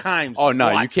Mina Kimes. Oh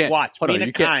no, watch, you can't. watch. Hold on, Mina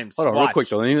you can't. Kimes. Hold on, watch. real quick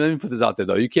though. Let me put this out there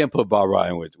though. You can't put Bob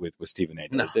Ryan with Stephen A.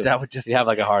 No, Dude, that would just you have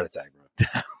like a heart attack, bro.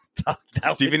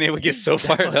 that Stephen A. would get so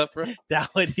fired up, bro. That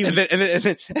would And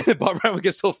then Bob Ryan would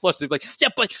get so flushed. He'd be like, "Yeah,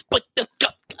 but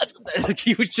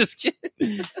he would just get."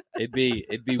 it'd be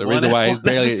That's the one, reason why he's one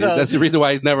barely. episode. That's the reason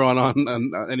why he's never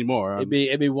on anymore. It'd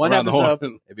be one Around the episode.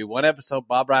 horn. It'd be one episode.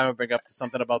 Bob Ryan would bring up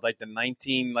something about like the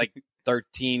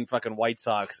 13 fucking White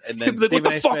Sox, and then Like, what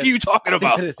the fuck are you talking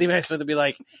about? Stephen A. Smith would be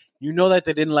like, you know that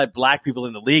they didn't let black people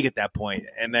in the league at that point,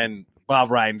 and then Bob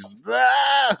Ryan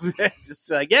just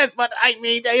like, yes, but I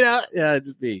mean, yeah, it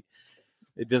just be.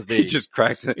 He just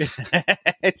cracks it.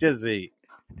 It just be.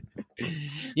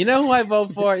 You know who I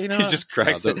vote for? You know, He just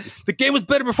cracks it. The game was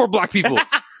better before black people.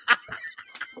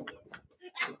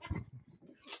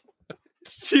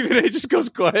 Stephen A. just goes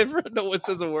quiet for no one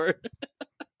says a word.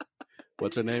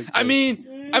 What's her name? I mean,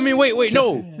 wait,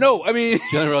 no. I mean,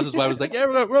 Jennifer Rose's wife was like, "Yeah,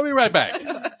 we'll be right back."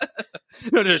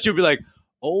 no, she'll be like,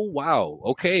 "Oh wow,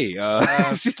 okay."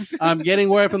 I'm getting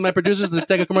word from my producers to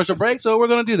take a commercial break, so we're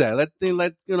going to do that.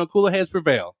 Let cooler heads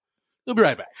prevail. We'll be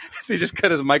right back. They just cut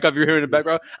his mic off. You're hearing in the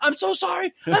background. I'm so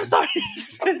sorry. I'm sorry.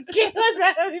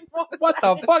 What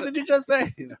the fuck did you just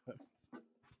say?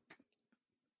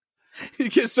 You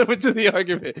get so into the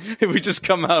argument if we just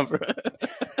come out, bro.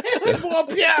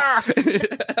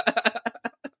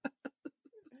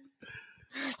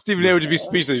 Stephen A. would just be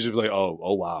speechless. He'd just be like,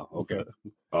 "Oh, wow, okay,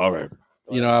 all right."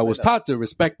 I was taught to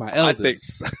respect my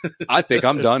elders. I think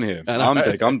I'm done here.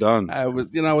 I'm done. I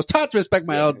was taught to respect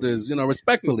my elders,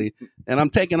 respectfully, and I'm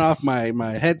taking off my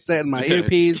headset and my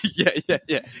earpiece. Yeah.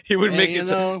 He would make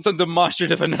some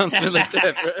demonstrative announcement like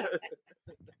that, bro.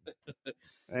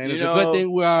 And it's a good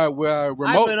thing we are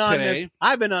remote today.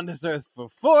 I've been on this earth for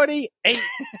 48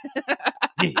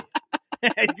 years.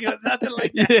 Doing something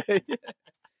like that. Yeah.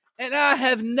 And I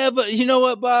have never, you know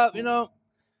what, Bob?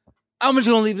 I'm just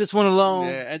gonna leave this one alone.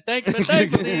 Yeah, and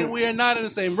thankfully we are not in the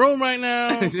same room right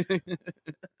now.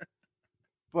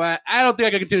 But I don't think I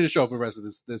can continue the show for the rest of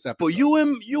this episode. But you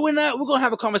and I, we're gonna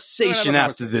have a conversation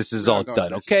after this is all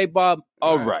done, okay, Bob?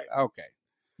 All right. Okay.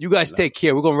 You guys take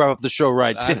care. We're gonna wrap up the show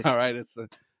right there. All right. It's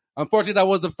unfortunately that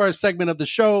was the first segment of the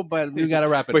show, but we gotta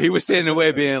wrap it. But he was standing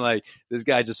away, being like, "This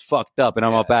guy just fucked up, and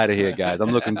I'm up out of here, guys. I'm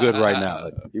looking good right now."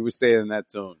 Like, he was saying in that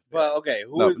tone. Well, okay.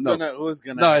 Who's gonna?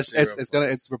 No, it's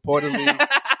reportedly.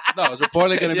 No, it's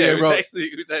reportedly going to be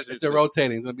it's a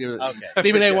rotating. It's going to be okay.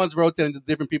 Stephen A. wants rotating to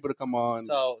different people to come on.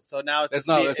 So now it's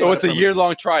it's a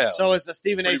year-long tryout. So it's the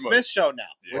Stephen A. Smith show now,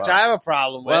 which I have a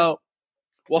problem with.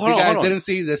 Well, hold you guys on. didn't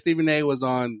see that Stephen A. was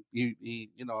on. Jimmy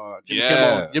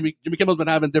Kimmel. Jimmy Kimmel's been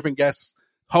having different guests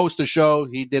host the show.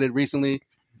 He did it recently.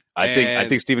 I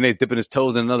think Stephen A's dipping his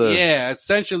toes in another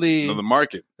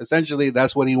market. Essentially,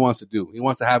 that's what he wants to do. He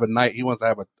wants to have a night. He wants to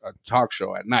have a talk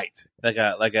show at night, like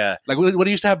what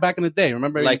he used to have back in the day.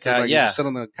 Remember, you just sit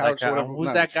on the couch. Or whatever.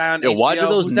 Who's that guy on? HBO? Why do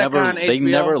those Who's never? They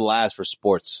never last for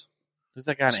sports. Who's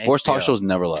that guy on Sports HBO? talk shows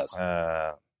never last.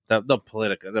 The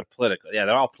political. Yeah,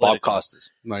 they're all political. Bob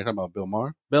Costas. No, you're talking about Bill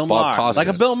Maher. Bob Costas.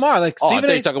 Like a Bill Maher. Like I Stephen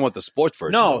thought you talking about the sports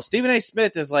version. No, Stephen A.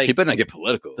 Smith is like he better not get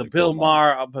political. The Bill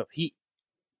Maher. He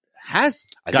has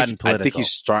gotten political. I think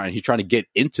he's trying to get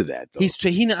into that. Though.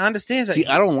 He understands that. See,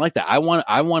 I don't like that. I want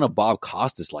a Bob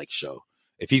Costas like show.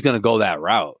 If he's going to go that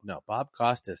route. No, Bob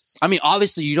Costas. I mean,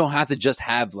 obviously, you don't have to just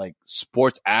have like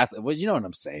sports athletes. Well, you know what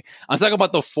I'm saying. I'm talking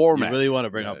about the format. You really want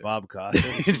to bring up Bob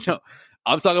Costas? No,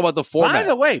 I'm talking about the format. By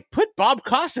the way, put Bob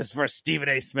Costas versus Stephen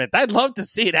A. Smith. I'd love to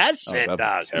see that shit,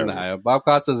 dog. Nah, Bob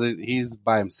Costas, he's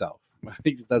by himself.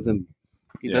 He doesn't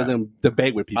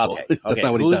debate with people. Okay. That's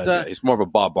not what he does. He's more of a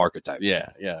Bob Barker type. Yeah.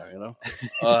 Yeah.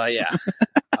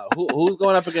 Who's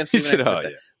going up against Stephen A.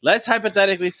 Smith? Let's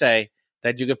hypothetically say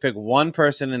that you could pick one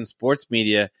person in sports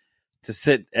media to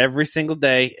sit every single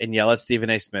day and yell at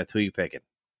Stephen A. Smith. Who you picking?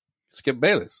 Skip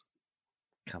Bayless.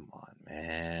 Come on,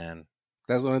 man.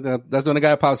 That's the only guy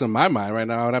that pops in my mind right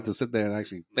now. I would have to sit there and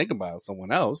actually think about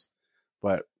someone else.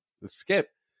 But the Skip,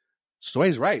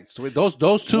 Sway's right. Those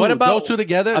two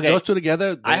together. Okay. Those two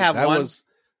together. I have one.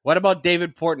 What about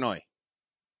David Portnoy?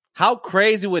 How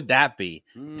crazy would that be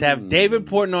to have David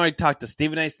Portnoy talk to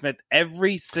Stephen A. Smith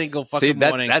every single fucking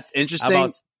morning? That's interesting.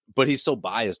 But he's so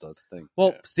biased. That's the thing.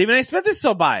 Well, Stephen A. Smith is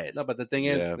so biased. No, but the thing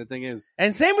is,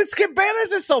 and same with Skip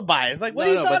Bayless is so biased. Like, what are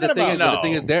you talking about? But the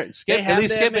thing is, Skip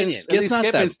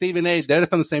and Stephen A. They're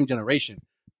from the same generation.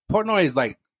 Portnoy is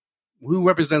like who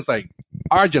represents like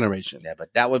our generation. Yeah,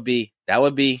 but that would be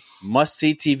must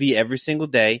see TV every single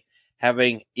day.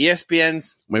 having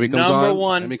ESPN's Maybe comes number on,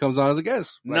 one. Maybe comes on as a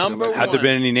guest. Number Like, one. Have there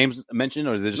been any names mentioned,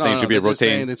 or is it just saying it should be a they're just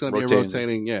saying rotating? It's going to be a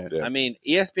rotating. Yeah. I mean,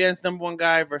 ESPN's number one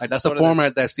guy versus Like, that's the sort of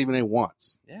format that Stephen A.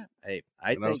 wants. Yeah, hey,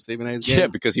 I You know, think Stephen A.'s game. Yeah,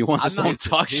 because he wants his own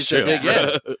talk He's show.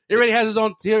 yeah. He already has his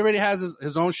own. He already has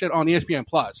his own shit on ESPN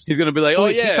Plus. He's gonna be like, oh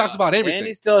He yeah, talks about everything. and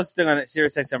he's still on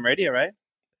Sirius XM radio, right?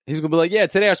 he's gonna be like, yeah,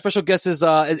 today our special guest is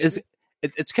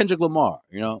it's Kendrick Lamar.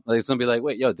 You know, like it's gonna be like,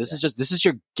 wait, yo, this is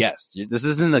your guest. This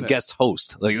isn't a guest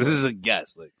host. Like this is a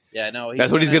guest. Like Yeah, no.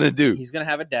 that's what he's gonna do. He's gonna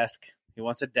have a desk. He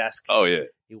wants a desk. Oh yeah.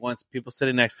 He wants people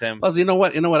sitting next to him. Plus, you know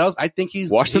what? You know what else? I think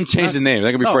Watch them change the name.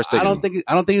 That could be first take. I don't think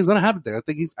he's gonna have it there.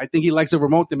 I think he likes the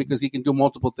remote thing because he can do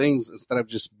multiple things instead of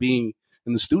just being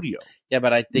in the studio. Yeah,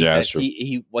 but I think Yeah, that that's true.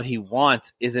 he what he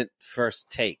wants isn't first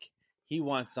take. He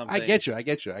wants something. I get you. I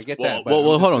get Well, that. but well, I'm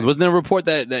just hold on. saying- Wasn't there a report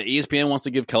that ESPN wants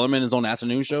to give Kellerman his own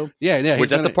afternoon show? Yeah. Which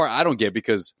that's the part I don't get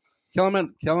because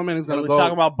Kellerman is We're gonna go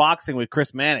talking about boxing with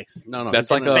Chris Mannix. No, that's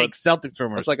he's like gonna- Fake Celtics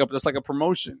rumors. that's like a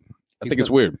promotion. I He's think it's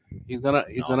gonna- weird. he's gonna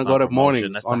it's go not to promotion.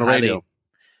 mornings That's on the highly- radio.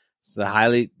 It's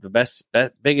the best,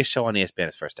 biggest show on ESPN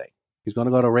is First Take. He's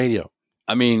gonna go to radio.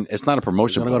 I mean, it's not a He's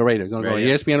promotion. gonna go to radio. He's gonna go to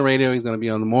Radio. ESPN radio. He's gonna be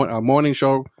on the morning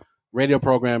show radio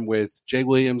program with Jay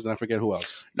Williams and I forget who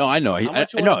else. No, I know. How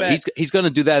much you No, wanna bet? he's going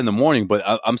to do that in the morning. But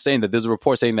I'm saying that there's a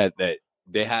report saying that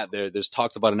they had there's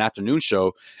talks about an afternoon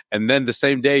show, and then the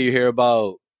same day you hear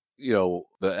about the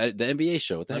NBA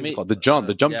show. What the heck is it called? The Jump.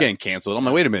 The Jump yeah. getting canceled. I'm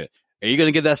like, wait a minute. Are you going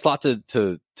to give that slot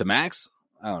to Max?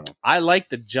 I don't know. I like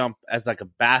the Jump as like a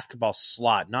basketball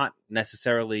slot, not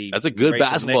necessarily. That's a good Rachel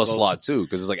basketball Nichols. slot too,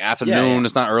 because it's like afternoon. Yeah.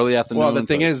 It's not early afternoon. Well, the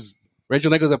thing so- is, Rachel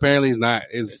Nichols apparently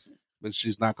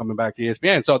she's not coming back to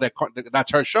ESPN, so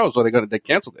that's her show. So they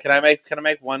canceled it. Can I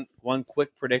make one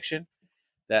quick prediction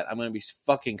that I'm going to be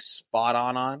fucking spot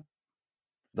on?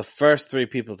 The first three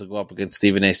people to go up against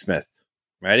Stephen A. Smith.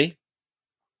 Ready?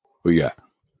 who you got?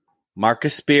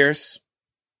 Marcus Spears.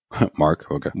 Mark.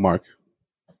 Okay, Mark.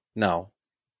 No,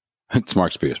 it's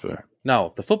Mark Spears, but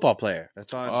no, the football player.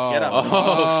 That's on. Oh, Get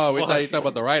up. we thought you talked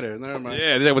about the writer. Never mind.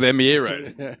 yeah, they're with the NBA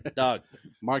right. Dog.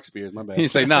 Mark Spears. My bad.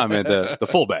 He's like, nah, man, the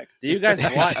fullback. Do you guys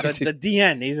watch the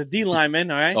DN? He's a D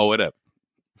lineman, all right? Oh, what up?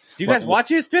 Do you guys watch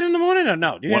ESPN in the morning or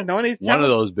no? Do you guys know any of these? One of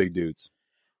those big dudes.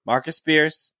 Marcus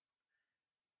Spears,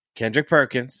 Kendrick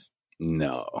Perkins.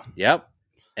 No. Yep.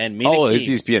 And Mina Oh, Keems.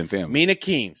 it's ESPN family. Mina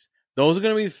Keems. Those are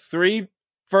going to be the three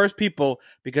first people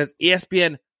because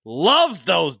ESPN loves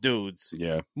those dudes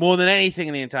Yeah. more than anything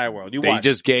in the entire world. You They watch.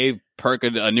 just gave Perk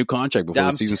a new contract before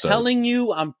the season started.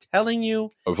 I'm telling you,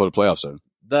 Or before the playoffs started.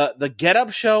 the Get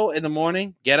Up show in the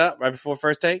morning, Get Up right before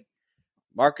First Take,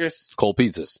 Marcus Cold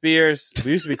pizza. Spears.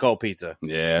 We used to be Cold Pizza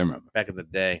Yeah, I remember. back in the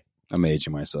day. I'm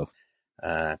aging myself.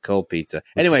 Cold Pizza.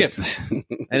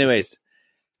 Anyways,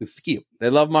 Skip. they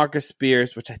love Marcus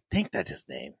Spears, which I think that's his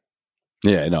name.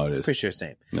 Yeah, no, it is. Pretty sure his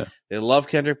name. Yeah. They love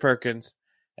Kendrick Perkins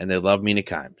and they love Mina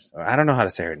Kimes. I don't know how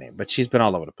to say her name, but she's been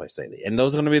all over the place lately. And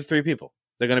those are going to be the three people.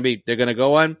 They're going to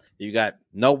go on. You got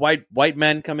no white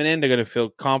men coming in. They're going to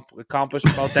feel accomplished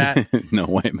about that. No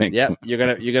white man. Yep. You're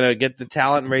going to get the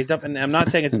talent raised up. And I'm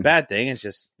not saying it's a bad thing. It's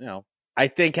just, I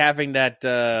think having that,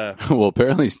 Well,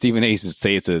 apparently Stephen A.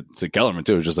 say it to Kellerman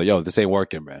too. It's just like, yo, this ain't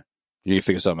working, man. You need to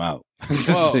figure something out.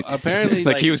 Well, apparently, It's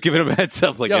like he was giving him a heads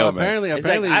up. Like, yo, man. it's like,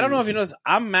 apparently, I don't know if you know this.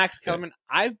 I'm Max Kellerman.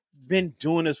 I've been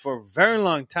doing this for a very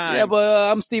long time. Yeah,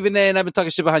 but I'm Stephen A. and I've been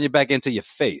talking shit behind your back into your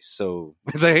face. So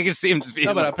like, I can see him just being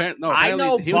No, but like, apparently, I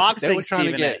know they boxing were trying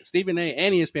to Stephen get A. Stephen A.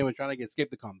 and ESPN were trying to get Skip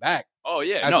to come back. oh,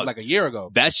 yeah. As No, of like a year ago.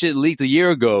 that shit leaked a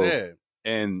year ago. Yeah.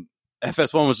 And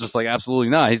FS1 was just like, absolutely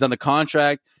not. He's on the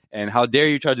contract. And how dare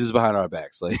you try to do this behind our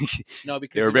backs? Like, No,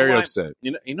 because they were you know very why? upset.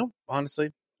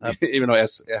 Honestly, Even though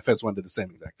FS1 did the same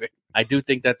exact thing. I do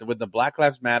think that with the Black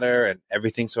Lives Matter and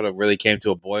everything sort of really came to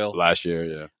a boil. Last year,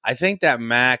 yeah. I think that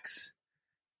Max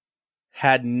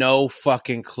had no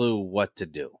fucking clue what to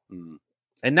do. Mm.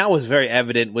 And that was very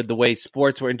evident with the way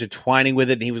sports were intertwining with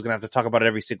it. And he was going to have to talk about it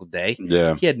every single day.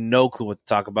 Yeah. He had no clue what to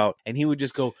talk about. And he would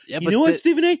just go, Yeah, you but know what, the-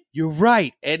 Stephen A? You're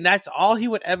right. And that's all he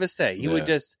would ever say. He Yeah. would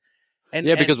just... And,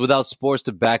 Yeah, because without sports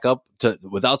to back up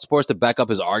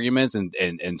his arguments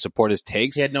and support his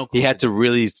takes, he had no clue. he had to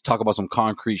really talk about some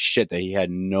concrete shit that he had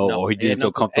or he didn't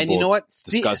feel comfortable. And you know what?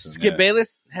 discussing. Skip Yeah.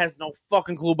 Bayless has no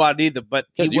fucking clue about it either, but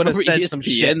Yeah, he do you would have remember said ESPN some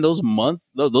shit.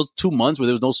 those 2 months where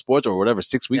there was no sports or whatever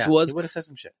 6 weeks Yeah, was. He would have said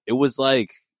some shit. It was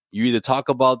like you either talk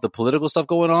about the political stuff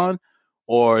going on,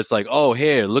 or it's like, oh,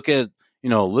 here, look at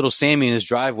little Sammy in his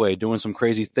driveway doing some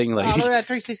crazy thing. Like, Oh, look at that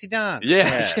 360 Don.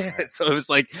 yeah. So it was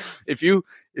like if you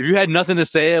had nothing to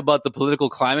say about the political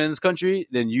climate in this country,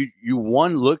 then you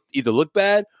either look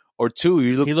bad or two,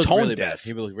 you look He looked tone really deaf. bad.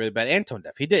 He looked really bad and tone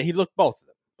deaf. He did. He looked both of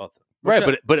them. Right,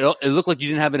 but it looked like you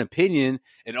didn't have an opinion,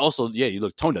 and also, yeah, you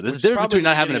look tone deaf. There's a difference between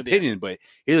not having an opinion, but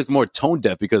he looked more tone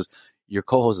deaf because your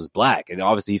co-host is black, and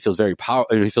obviously he feels very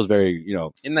He feels very,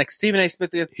 and like Stephen A.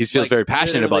 Smith, he feels very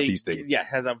passionate about these things. Yeah,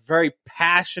 has a very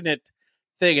passionate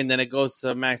thing, and then it goes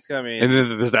to Max Cummings, and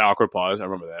then there's that awkward pause. I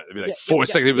remember that. It'd be like 4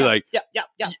 seconds. It'd be like, yeah,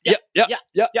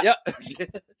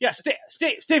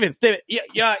 Stephen,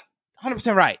 yeah,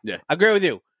 100% right. Yeah, I agree with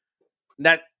you.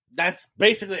 That's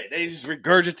basically it. They just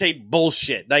regurgitate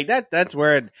bullshit like that. That's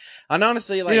where, and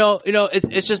honestly, like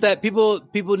it's just that people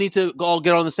need to all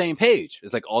get on the same page.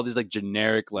 It's like all these like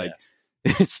generic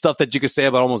stuff that you could say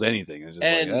about almost anything. It's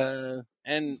just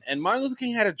and Martin Luther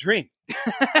King had a dream.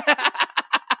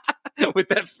 With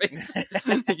that face,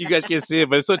 you guys can't see it,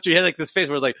 but it's so true. He had like this face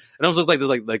where it's like it almost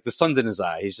looked like the sun's in his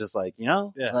eye. He's just like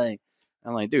like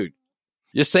I'm like, dude.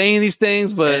 You're saying these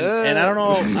things, but and I don't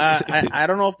know. I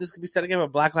don't know if this could be said again,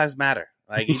 but Black Lives Matter.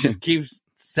 Like he just keeps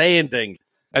saying things.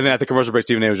 And then at the commercial break,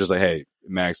 Stephen A. was just like, "Hey,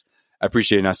 Max, I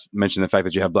appreciate not mentioning the fact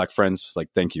that you have black friends. Like,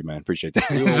 thank you, man. Appreciate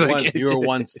that." You were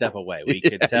one step away. We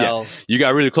could tell. Yeah. You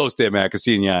got really close there, man. I could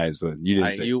see in your eyes, but you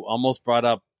didn't say. You almost brought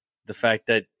up the fact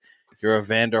that you're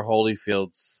Evander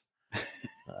Holyfield's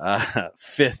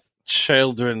fifth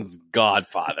children's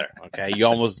godfather. Okay, you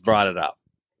almost brought it up.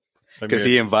 Because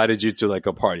he invited you to like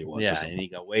a party once. Yeah, and he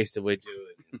got wasted with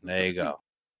you. There you go.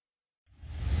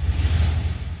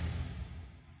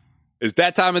 It's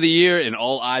that time of the year, and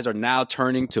all eyes are now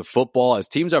turning to football as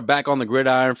teams are back on the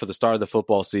gridiron for the start of the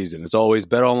football season. As always,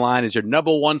 BetOnline is your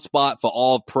number one spot for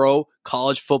all pro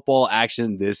college football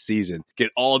action this season.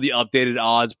 Get all the updated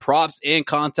odds, props, and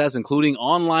contests, including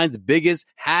online's biggest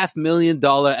 $500,000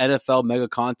 NFL mega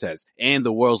contest. And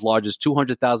the world's largest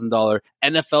 $200,000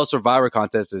 NFL Survivor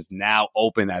contest is now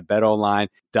open at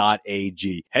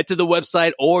betonline.ag. Head to the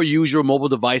website or use your mobile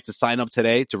device to sign up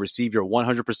today to receive your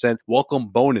 100% welcome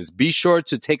bonus. Be sure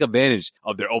to take advantage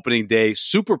of their opening day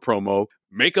super promo.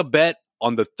 Make a bet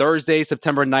on the Thursday,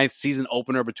 September 9th season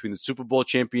opener between the Super Bowl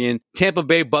champion Tampa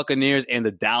Bay Buccaneers and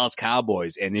the Dallas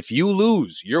Cowboys. And if you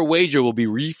lose, your wager will be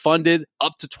refunded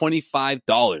up to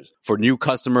 $25 for new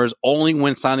customers only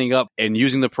when signing up and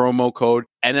using the promo code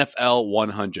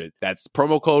NFL100. That's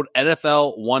promo code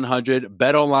NFL100,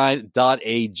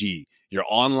 betonline.ag, your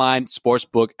online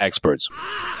sportsbook experts.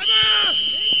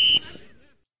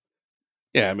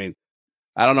 Yeah, I mean,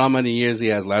 I don't know how many years he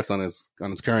has left on his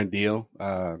current deal,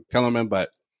 Kellerman, but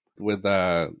with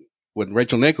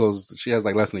Rachel Nichols, she has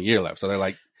like less than a year left. So they're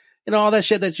like, all that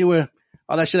shit that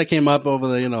came up over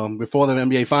the, before the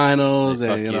NBA finals,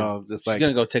 and just like she's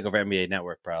gonna go take over NBA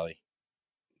Network probably.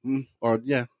 Or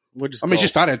yeah, she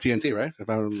started at TNT, right? If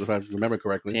I remember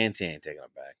correctly, TNT ain't taking her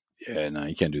back. Yeah, no,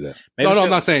 you can't do that. I'm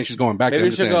not saying she's going back.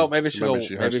 Maybe she'll go. Maybe she'll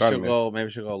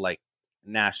go like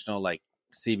national, like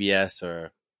CBS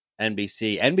or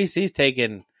NBC. NBC's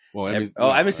taking. Well, NBC,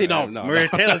 NBC. No, Maria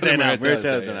Taylor's there now. Maria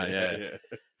Taylor's there now. Yeah.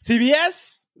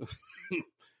 CBS.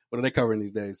 What are they covering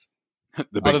these days?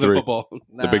 The big three. Football.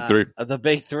 The big three. The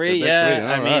big three.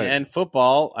 Yeah. I mean, and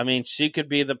football. I mean, she could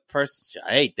be the person.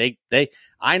 Hey, they.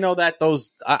 I know that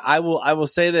those. I will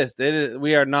say this.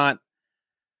 We are not.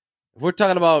 If we're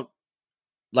talking about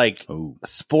like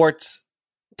sports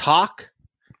talk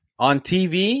on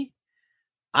TV.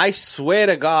 I swear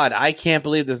to God, I can't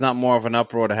believe there's not more of an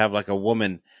uproar to have like a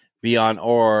woman be on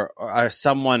or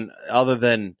someone other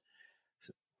than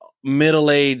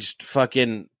middle-aged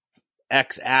fucking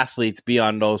ex-athletes be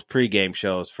on those pregame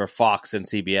shows for Fox and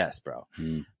CBS, bro.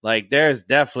 Like, there's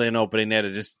definitely an opening there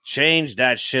to just change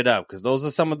that shit up because those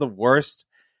are some of the worst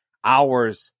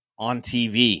hours on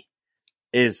TV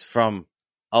is from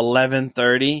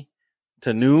 11:30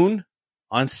 to noon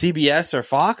on CBS or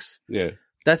Fox. Yeah.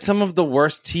 That's some of the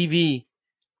worst TV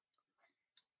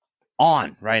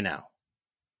on right now.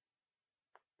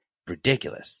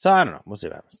 Ridiculous. So I don't know. We'll see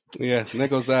what happens. Yeah,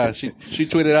 Nichols, she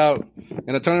tweeted out,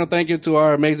 an eternal thank you to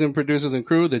our amazing producers and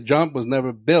crew. The jump was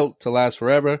never built to last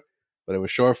forever, but it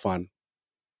was sure fun.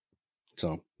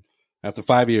 So after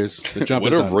 5 years, the jump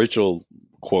what is a done. Rachel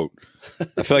quote.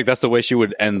 I feel like that's the way she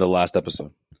would end the last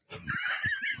episode.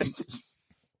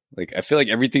 Like, I feel like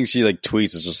everything she like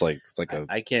tweets is just like it's like a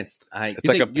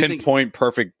a pinpoint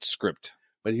perfect script.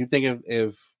 But you think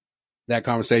if that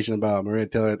conversation about Maria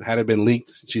Taylor had it been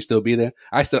leaked, she'd still be there?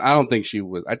 I don't think she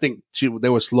would. I think they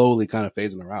were slowly kind of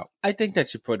phasing her out. I think that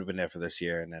she would have been there for this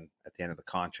year, and then at the end of the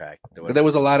contract, but there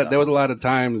was a lot of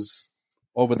times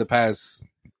over the past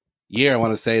year. I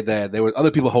want to say that there were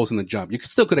other people hosting the jump. You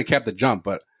still could have kept the jump,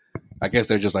 but I guess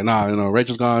they're just like, nah,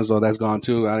 Rachel's gone, so that's gone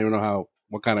too. I don't even know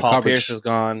what kind of Paul coverage. Pierce is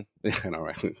gone. Yeah, I know,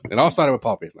 right? It all started with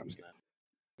Paul Pierce. No, I'm just kidding.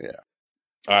 Yeah.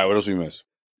 All right, what else we miss?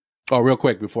 Oh, real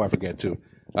quick before I forget too.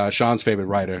 Sean's favorite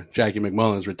writer, Jackie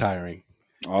McMullen's retaring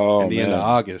Oh, at the end of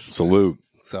August. Salute.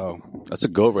 So That's a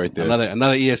goat right there.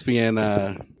 another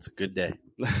ESPN. It's a good day.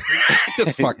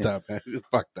 It's fucked up, man. It's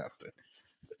fucked up.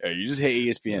 Hey, you just hate E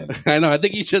ESPN. I know. I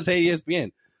think you just hate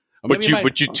ESPN. Or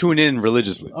But you tune in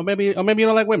religiously. Or maybe you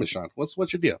don't like women, Sean.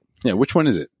 What's your deal? Yeah, which one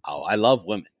is it? Oh, I love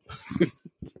women.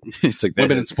 It's like that.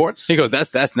 Women in sports? He goes,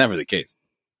 that's never the case.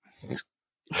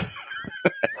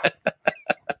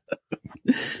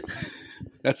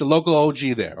 That's a local OG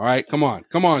there. All right, come on,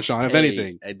 Sean. If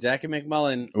anything, Jackie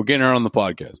McMullen. We're getting her on the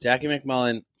podcast. Jackie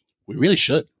McMullen, we really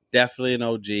should. definitely an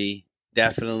OG.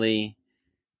 Definitely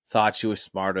thought she was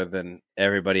smarter than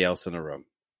everybody else in the room,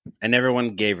 and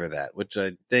everyone gave her that, which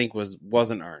I think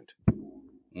wasn't earned.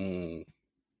 You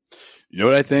know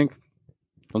what I think?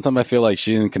 Sometimes I feel like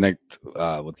she didn't connect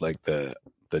with like the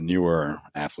newer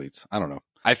athletes. I don't know.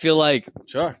 I feel like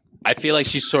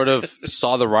she sort of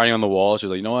saw the writing on the wall. She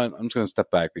was like, you know what? I'm just gonna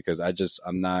step back because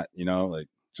I'm not, like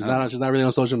she's not really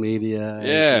on social media.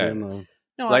 Yeah. You know.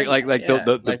 No,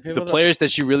 the players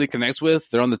that she really connects with,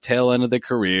 they're on the tail end of their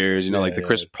careers. Like the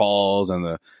Chris Pauls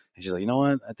and she's like, you know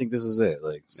what? I think this is it.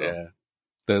 Like, so. Yeah,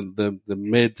 the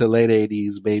mid to late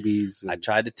 '80s babies. I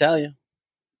tried to tell you.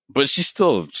 But she's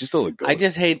still a goat. I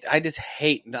just hate.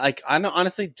 Like, I know,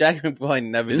 honestly, Jackie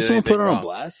McMullen never Didn't did someone anything put her wrong. on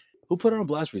blast? Who put her on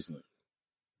blast recently?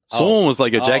 Someone was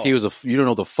like, Jackie you don't know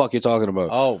what the fuck you're talking about.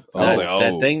 Oh, I was like,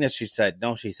 that thing that she said.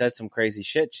 No, she said some crazy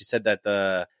shit. She said that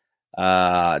the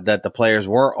players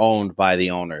were owned by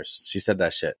the owners. She said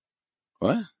that shit.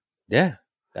 What? Yeah.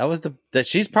 That was that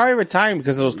she's probably retiring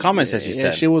because of those comments that she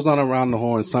said. She was on around the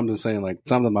horn, something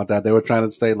about that. They were trying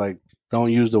to say like,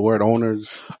 don't use the word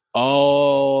owners.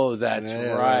 Oh, that's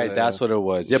right. Yeah. That's what it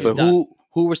was. Yeah, but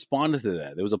who responded to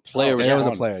that? There was a player. There was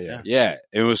a player. Yeah. Yeah,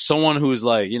 it was someone who was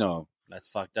like, that's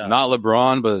fucked up. not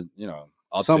LeBron, but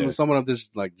up there. Someone of this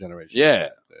like generation. Yeah,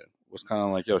 was kind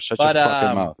of like, yo, shut your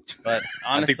fucking mouth. But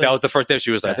honestly, I think that was the first day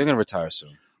she was like, I think I'm gonna retire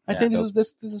soon. I think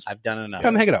this is I've done enough.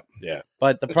 time to hang it up. Yeah,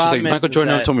 but the she's problem like, Michael is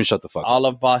Jordan that told me to shut the fuck up. all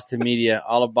of Boston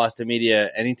media,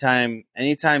 anytime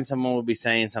someone will be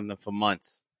saying something for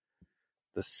months,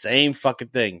 the same fucking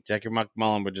thing. Jackie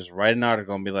McMullen would just write an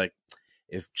article and be like,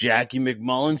 if Jackie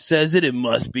McMullen says it, it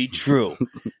must be true.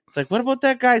 It's like, what about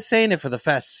that guy saying it for the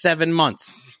past 7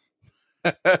 months?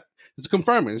 It's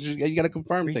confirming. You got to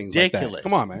confirm things like that. Ridiculous.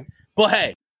 Come on, man. But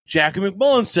hey, Jackie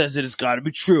McMullen says it's got to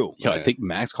be true. Yo, I think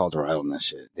Max called her out on that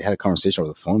shit. They had a conversation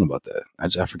over the phone about that.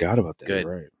 I forgot about that. Good.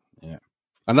 Right. Yeah.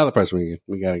 Another person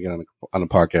we got to get on the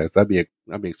podcast. That'd be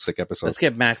a sick episode. Let's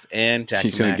get Max and Jackie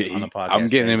He's gonna Max get. on the podcast. I'm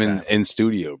getting him anytime. in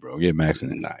studio, bro. Get Max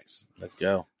in. Nice. Let's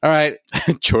go. All right.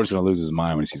 George's gonna lose his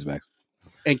mind when he sees Max.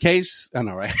 In case I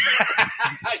know, right?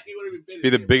 Be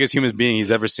the biggest human being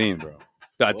he's ever seen, bro.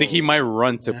 I think he might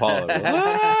run to Paulo.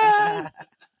 Bro.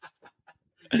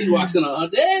 He walks in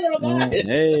on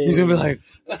Hey. He's gonna be like,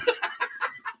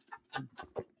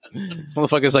 this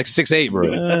motherfucker's like 6'8",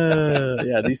 bro.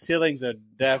 Yeah, these ceilings are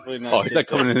definitely not. Oh, he's not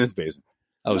coming in this basement.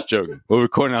 I was joking. We're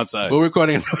recording outside. We're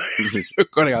recording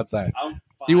outside.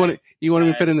 You want to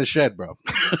even fit in the shed, bro?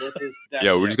 This is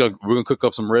Yo, we're gonna cook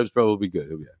up some ribs, bro. We'll be good.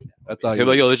 He'll be good. That's all. He'll be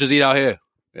like, yo, let's just eat out here.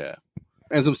 Yeah.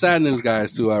 And some sad news,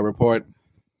 guys, to report.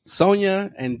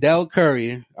 Sonia and Del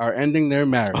Curry are ending their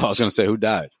marriage. Oh, I was gonna say who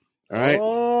died. All right.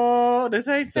 Oh, this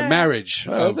ain't The sad. marriage.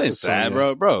 Oh, this ain't sad,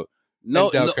 bro.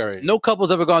 No, Del Curry. no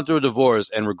couple's ever gone through a divorce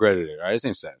and regretted it. All right, this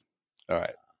ain't sad. All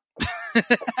right.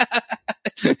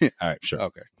 All right, sure.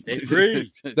 Okay. They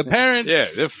free. The parents. Yeah,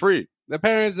 they're free. The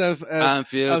parents of I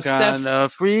feel of Steph- kind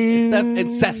of free. Steph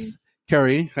and Seth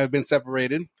Curry have been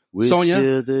separated. We're Sonia,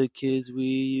 still the kids we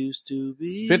used to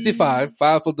be. 55,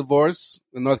 filed for divorce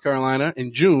in North Carolina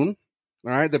in June.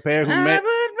 All right. The pair who met.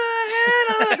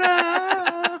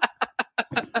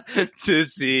 To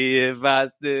see if I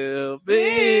still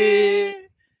be.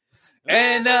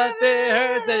 And nothing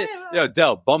hurts. Yo,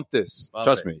 Del, bump this. Bump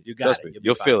Trust it. me. You got Trust it. me. You'll be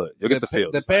You'll fine. feel it. You'll get the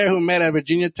feels. The pair who met at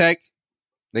Virginia Tech,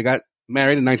 they got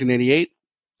married in 1988,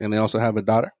 and they also have a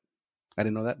daughter. I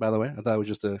didn't know that, by the way. I thought it was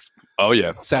just a Oh,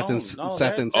 yeah. Seth and No,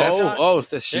 Seth and they're- Steph. Oh,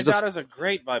 Their she's a daughter's a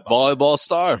great volleyball. volleyball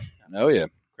star. Oh, yeah.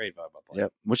 Great volleyball player.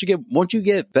 Yep. Once you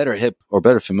get better hip or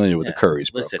better familiar with Yeah. the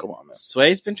Currys, bro. Listen, Come on, man.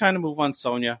 Sway's been trying to move on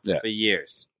Sonia Yeah. for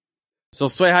years. So,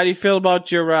 Sway, how do you feel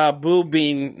about your boo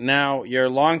being now your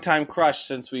longtime crush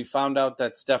since we found out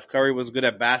that Steph Curry was good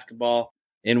at basketball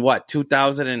in what,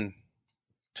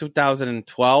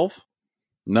 2012?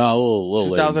 No, a little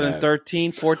later than that.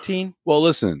 2013, 14? Well,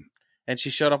 listen. And she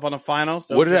showed up on the finals?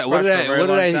 That What was did your I crush for a very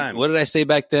long time. what did I say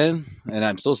back then? And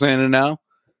I'm still saying it now.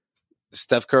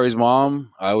 Steph Curry's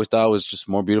mom, I always thought was just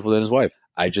more beautiful than his wife.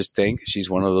 I just think she's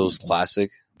one of those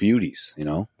classic beauties, you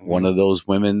know, one of those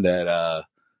women that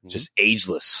just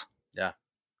ageless. Yeah.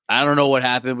 I don't know what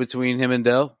happened between him and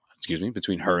Dell. Excuse me,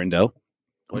 between her and Dell.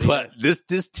 But this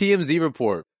TMZ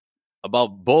report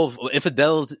about both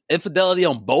infidelity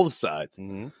on both sides.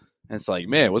 Mm-hmm. It's like,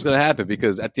 man, what's going to happen?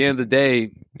 Because at the end of the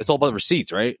day, it's all about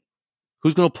receipts, right?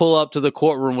 Who's going to pull up to the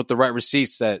courtroom with the right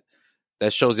receipts that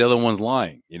shows the other one's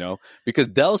lying, you know? Because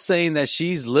Dell's saying that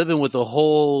she's living with a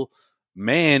whole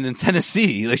man in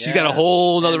Tennessee. Like she's got a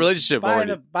whole other relationship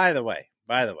already. By the way,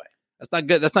 that's not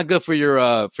good. That's not good for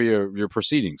your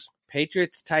proceedings.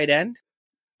 Patriots tight end.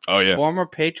 Oh yeah, former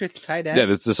Patriots tight end. Yeah,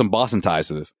 there's some Boston ties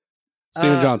to this.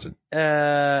 Steven Johnson.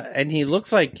 And he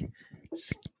looks like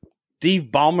Steve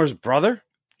Ballmer's brother.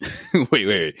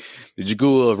 Wait. Did you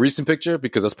Google a recent picture?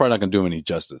 Because that's probably not going to do him any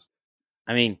justice.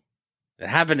 I mean, it's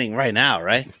happening right now,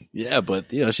 right? Yeah,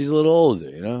 but she's a little older,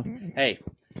 you know? Hey.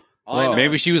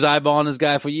 Maybe she was eyeballing this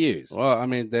guy for years. Well, I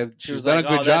mean, she's was done like,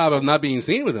 a good job of not being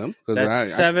seen with him. That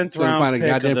seventh round find a pick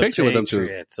goddamn of the picture Patriots. with him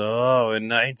too. Oh, in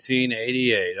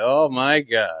 1988. Oh my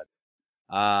God.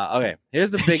 Okay,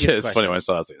 here's the biggest It's question. funny when I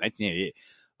saw it. Like, 1988.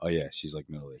 Oh yeah, she's like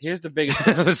middle aged. Here's the biggest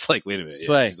I was like, wait a minute.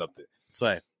 Sway. Yeah, she's up there.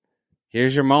 Sway.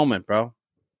 Here's your moment, bro.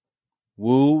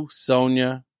 Woo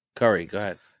Sonia Curry. Go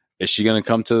ahead. Is she going to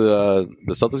come to the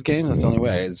Celtics game? That's the only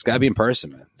way. It's got to be in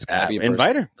person, man. It's got to be in person.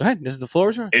 Invite her. Go ahead. This is the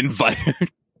floor is yours. Invite her.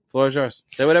 Floor is yours.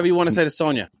 Say whatever you want to say to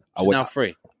Sonia. She's now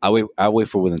free. I wait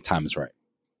for when the time is right.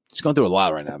 She's going through a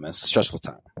lot right now, man. It's a stressful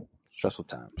time.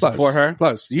 Support her.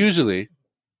 Plus, usually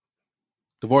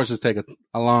divorces take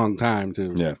a long time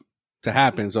to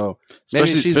happen. So maybe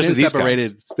she's been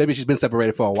separated. Maybe she's been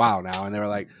separated for a while now, and they were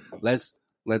like, let's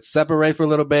separate for a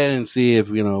little bit and see if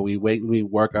we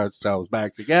work ourselves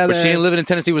back together. But she ain't living in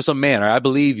Tennessee with some man. Right? I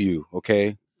believe you.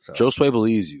 Okay, so, Joe Sway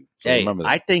believes you. So remember that.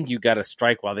 I think you got to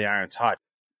strike while the iron's hot.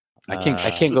 I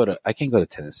can't go to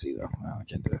Tennessee though. No, I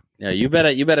can't do that. Yeah, you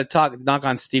better knock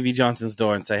on Stevie Johnson's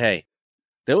door and say, hey,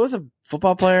 there was a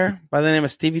football player by the name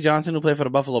of Stevie Johnson who played for the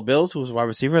Buffalo Bills, who was a wide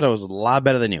receiver that was a lot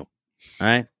better than you. All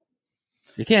right,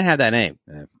 you can't have that name.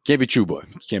 Yeah. Can't be true boy.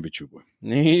 Can't be true boy.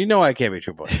 You know I can't be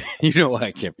true boy. You know why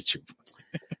I can't be true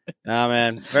boy. Nah,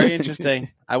 man, very interesting.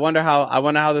 I wonder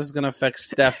how this is gonna affect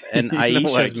Steph and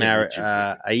Aisha's marriage.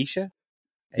 Aisha.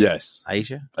 Yes,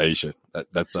 Aisha.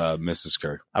 That's Mrs.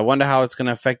 Kerr. I wonder how it's going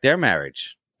to affect their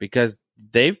marriage because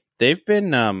they've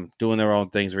been doing their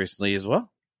own things recently as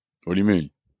well. What do you mean?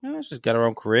 She's got her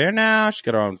own career now. She's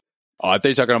got her own. Oh, I thought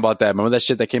you were talking about that. Remember that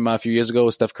shit that came out a few years ago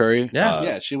with Steph Curry?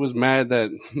 Yeah, she was mad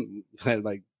that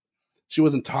like she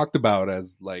wasn't talked about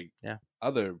as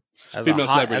other female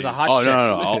celebrities. As a hot oh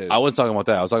chick. No. I wasn't talking about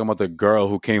that. I was talking about the girl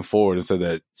who came forward and said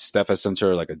that Steph had sent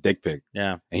her like a dick pic.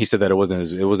 Yeah, and he said that it wasn't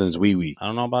his wee wee. I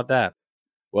don't know about that.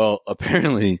 Well,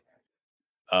 apparently,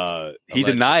 he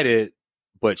denied it,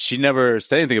 but she never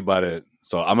said anything about it.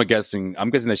 So I'm guessing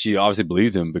that she obviously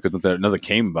believed him because nothing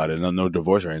came about it. No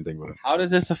divorce or anything. But how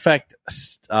does this affect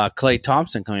Klay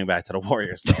Thompson coming back to the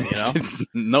Warriors? Though,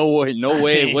 no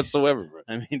way whatsoever. Bro.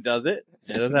 I mean, does it?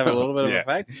 It does have a little bit of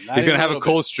effect. He's gonna have a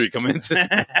cold streak come into.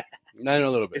 Not even a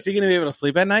little bit. Is he gonna be able to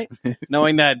sleep at night,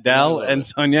 knowing that Dell and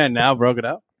Sonia now broke it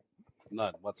up?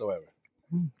 None whatsoever.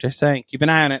 Just saying. Keep an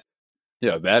eye on it.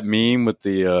 Yeah, that meme with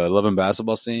the Love and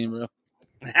Basketball scene, bro.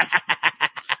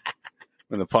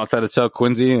 When the Pop had to tell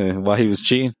Quincy while he was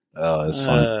cheating. Oh, it's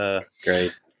funny.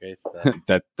 Great stuff.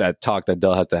 that talk that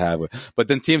Dell has to have with. But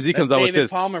then TMZ comes out with this.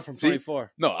 David Palmer from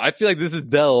 24. No, I feel like this is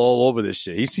Dell all over this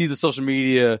shit. He sees the social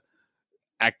media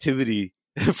activity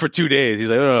for 2 days. He's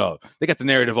like, no, they got the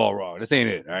narrative all wrong. This ain't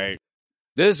it, all right?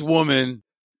 This woman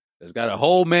has got a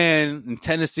whole man in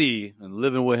Tennessee and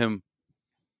living with him.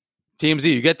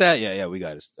 TMZ, you get that? Yeah, we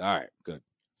got it. All right, good.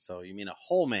 So you mean a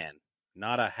whole man,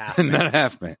 not a half man. Not a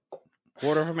half man.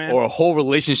 Quarter of a man? Or a whole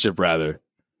relationship, rather,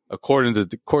 according to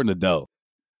Dell.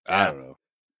 I don't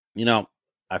know.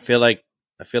 I feel like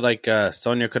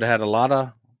Sonia could have had a lot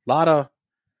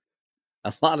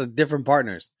of different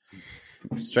partners.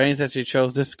 Strange that she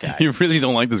chose this guy. You really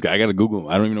don't like this guy. I got to Google him.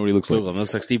 I don't even know what he looks like. He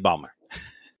looks like Steve Ballmer.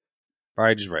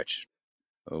 Probably just rich.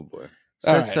 Oh, boy.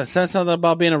 Says something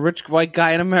about being a rich white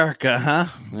guy in America, huh?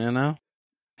 You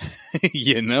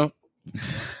know?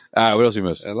 All right, what else you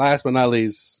missed? And last but not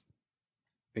least,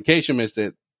 in case you missed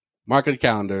it, mark the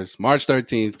calendars, March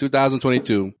 13th,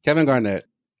 2022, Kevin Garnett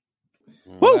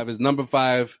will have his number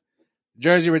 5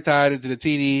 jersey retired into the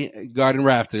TD Garden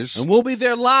rafters. And we'll be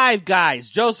there live, guys.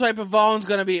 Joe Sway Pavone's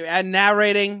going to be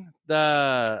narrating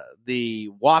the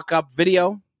walk-up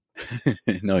video.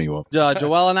 No, you won't.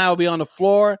 Joel and I will be on the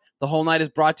floor. The whole night is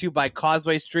brought to you by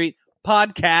Causeway Street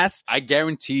Podcast. I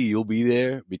guarantee you'll be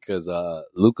there because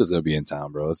Luka's going to be in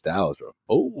town, bro. It's Dallas, bro.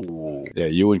 Oh. Yeah,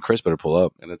 you and Chris better pull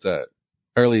up. And it's a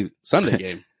early Sunday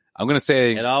game. I'm going to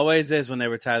say It always is when they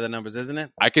retire the numbers, isn't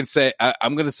it? I can say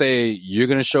I'm going to say you're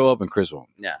going to show up and Chris won't.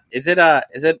 Yeah. Is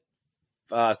it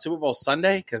Super Bowl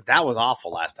Sunday? Because that was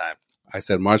awful last time. I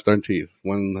said March 13th.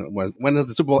 When has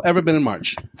the Super Bowl ever been in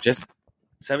March? Just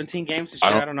 17 games this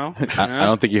year? I don't know. I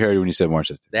don't think you heard it when you said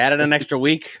March. They added an extra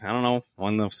week. I don't know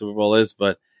when the Super Bowl is,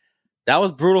 but that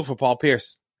was brutal for Paul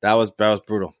Pierce. That was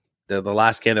brutal. The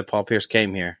last game that Paul Pierce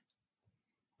came here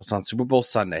was on Super Bowl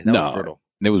Sunday. That was brutal.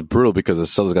 It was brutal because the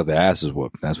Celtics got their asses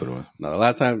whooped. That's what it was. No, the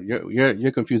last time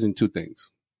you're confusing two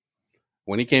things.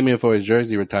 When he came here for his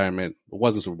jersey retirement, it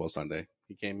wasn't Super Bowl Sunday.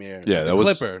 He came here. Yeah, that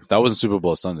was Clipper. That wasn't Super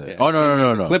Bowl Sunday. Yeah. Oh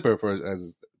no. Clipper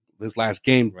as his last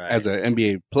game as an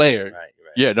NBA player. Right.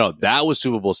 Yeah, no, that was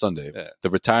Super Bowl Sunday. Yeah.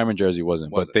 The retirement jersey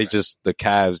wasn't, but they just the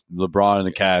Cavs, LeBron and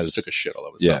the Cavs took a shit all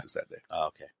over the Celtics that day. Oh,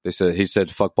 okay. He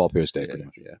said fuck Paul Pierce Day.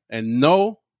 Yeah. And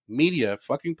no media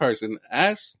fucking person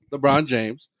asked LeBron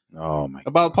James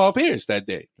about Paul Pierce that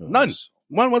day. None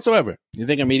whatsoever. You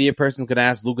think a media person could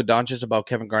ask Luka Doncic about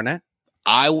Kevin Garnett?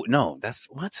 No, that's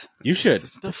what you should.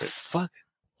 That's the fuck.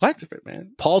 What? Different,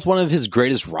 man. Paul's one of his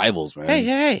greatest rivals, man.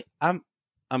 Hey, I'm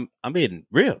being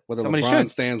real. Whether somebody LeBron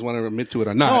should stands want to admit to it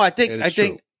or not. No, I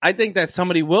think that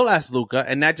somebody will ask Luka,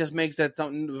 and that just makes that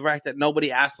something the fact that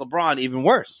nobody asked LeBron even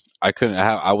worse. I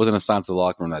wasn't assigned to the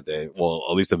locker room that day. Well,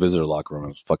 at least the visitor locker room. I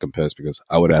was fucking pissed because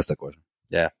I would ask that question.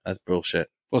 Yeah, that's bullshit.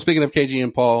 Well, speaking of KG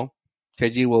and Paul,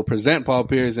 KG will present Paul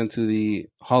Pierce into the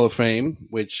Hall of Fame,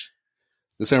 which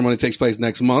the ceremony takes place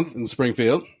next month in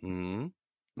Springfield. Mm-hmm.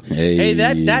 Hey,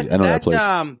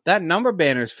 that number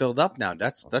banner is filled up now.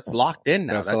 That's locked in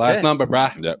now. That's the last number,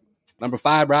 brah. Yep. Number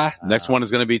 5, brah. Next one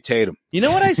is going to be Tatum. You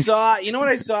know what I saw?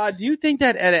 Do you think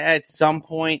that at some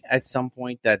point that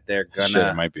they're gonna Shit,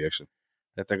 it might be actually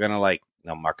that they're gonna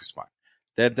Marcus Smart,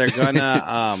 that they're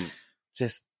gonna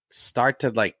just start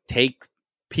to take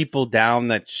people down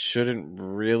that shouldn't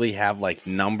really have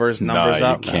numbers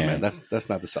up? You can't. No, man, that's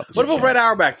not the Celtics. What about Red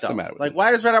Auerbach though?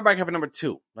 Why does Red Auerbach have a number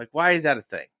 2? Why is that a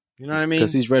thing? You know what I mean?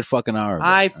 Because he's Red fucking Auerbach.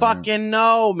 I fucking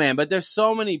know, man. But there's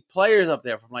so many players up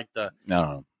there from the. I don't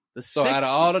know. So out of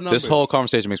all the numbers, this whole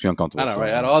conversation makes me uncomfortable. I know,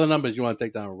 right? Out of all the numbers, you want to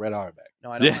take down Red Auerbach.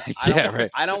 No, I don't.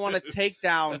 Right. I don't want to take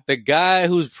down the guy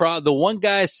who's the one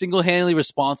guy single-handedly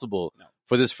responsible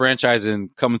for this franchise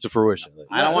and coming to fruition.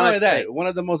 I don't want to one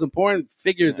of the most important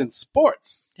figures in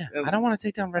sports. Yeah, I don't want to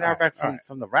take down Red Auerbach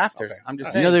from the rafters. Okay. I'm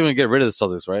just saying. You know they're going to get rid of the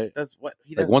Celtics, right? That's what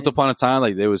he does. Once upon a time,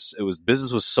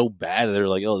 business was so bad that they were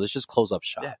like, "Oh, let's just close up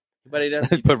shop." Yeah, but he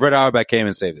doesn't. But Red Auerbach came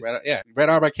and saved it. Red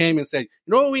Auerbach came and said, "You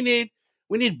know what we need?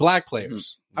 We need black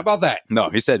players." How about that? No,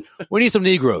 he said we need some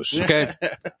Negroes. Okay,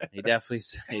 he definitely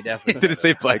didn't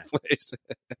say black players.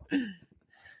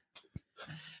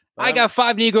 I got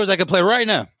 5 Negroes I can play right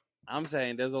now. I'm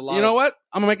saying there's a lot. You know what?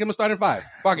 I'm gonna make him a starting 5.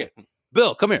 Fuck it,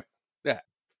 Bill, come here. Yeah,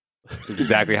 that's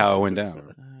exactly how it went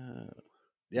down.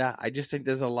 Yeah, I just think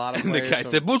there's a lot of. And the guy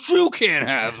said, "But you can't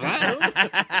have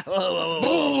that."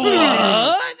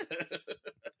 What?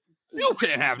 You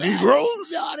can't have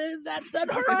Negroes. That's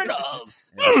unheard of.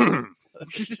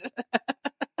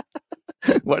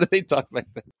 Why do they talk like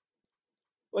that?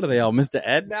 What are they all, Mr.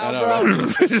 Ed now, bro?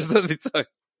 Right?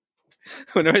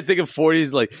 Whenever I think of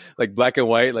 40s, like black and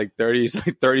white,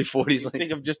 30s, 30, 40s.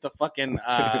 Think of just the fucking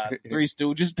Three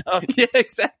Stooges stuff. Yeah,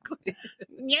 exactly.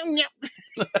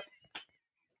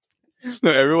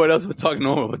 No, everyone else would talk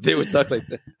normal, but they would talk like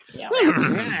that.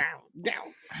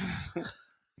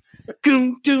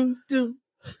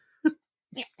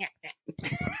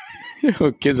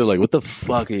 Kids are like, what the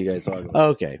fuck are you guys talking about?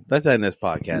 Okay, let's end this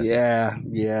podcast.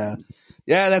 Yeah.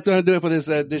 That's going to do it for this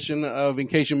edition of In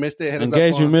Case You Missed It. In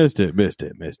case you missed it.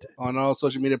 On all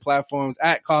social media platforms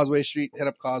at Causeway Street. Head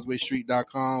up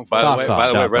causewaystreet.com. By the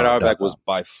way, Red Auerbach was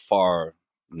by far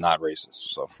not racist.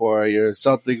 So for your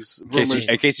Celtics rumors,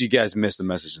 in case you guys missed the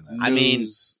message in that. I mean,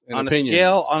 on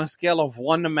a scale of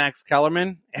 1 to Max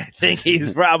Kellerman, I think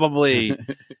he's probably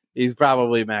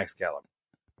Max Kellerman.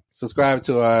 Subscribe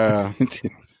to our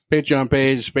Patreon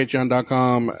page,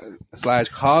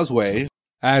 patreon.com/Causeway.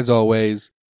 As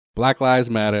always, Black Lives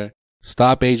Matter,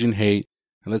 stop Asian hate,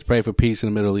 and let's pray for peace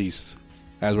in the Middle East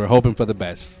as we're hoping for the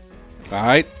best. All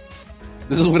right?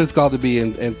 This is what it's called to be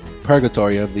in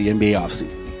purgatory of the NBA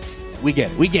offseason. We get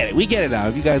it now.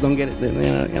 If you guys don't get it, then,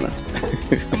 you know.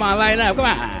 Come on, lighten up. Come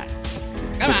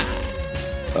on.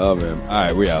 Oh, man. All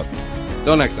right, we out.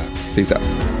 Till next time. Peace out.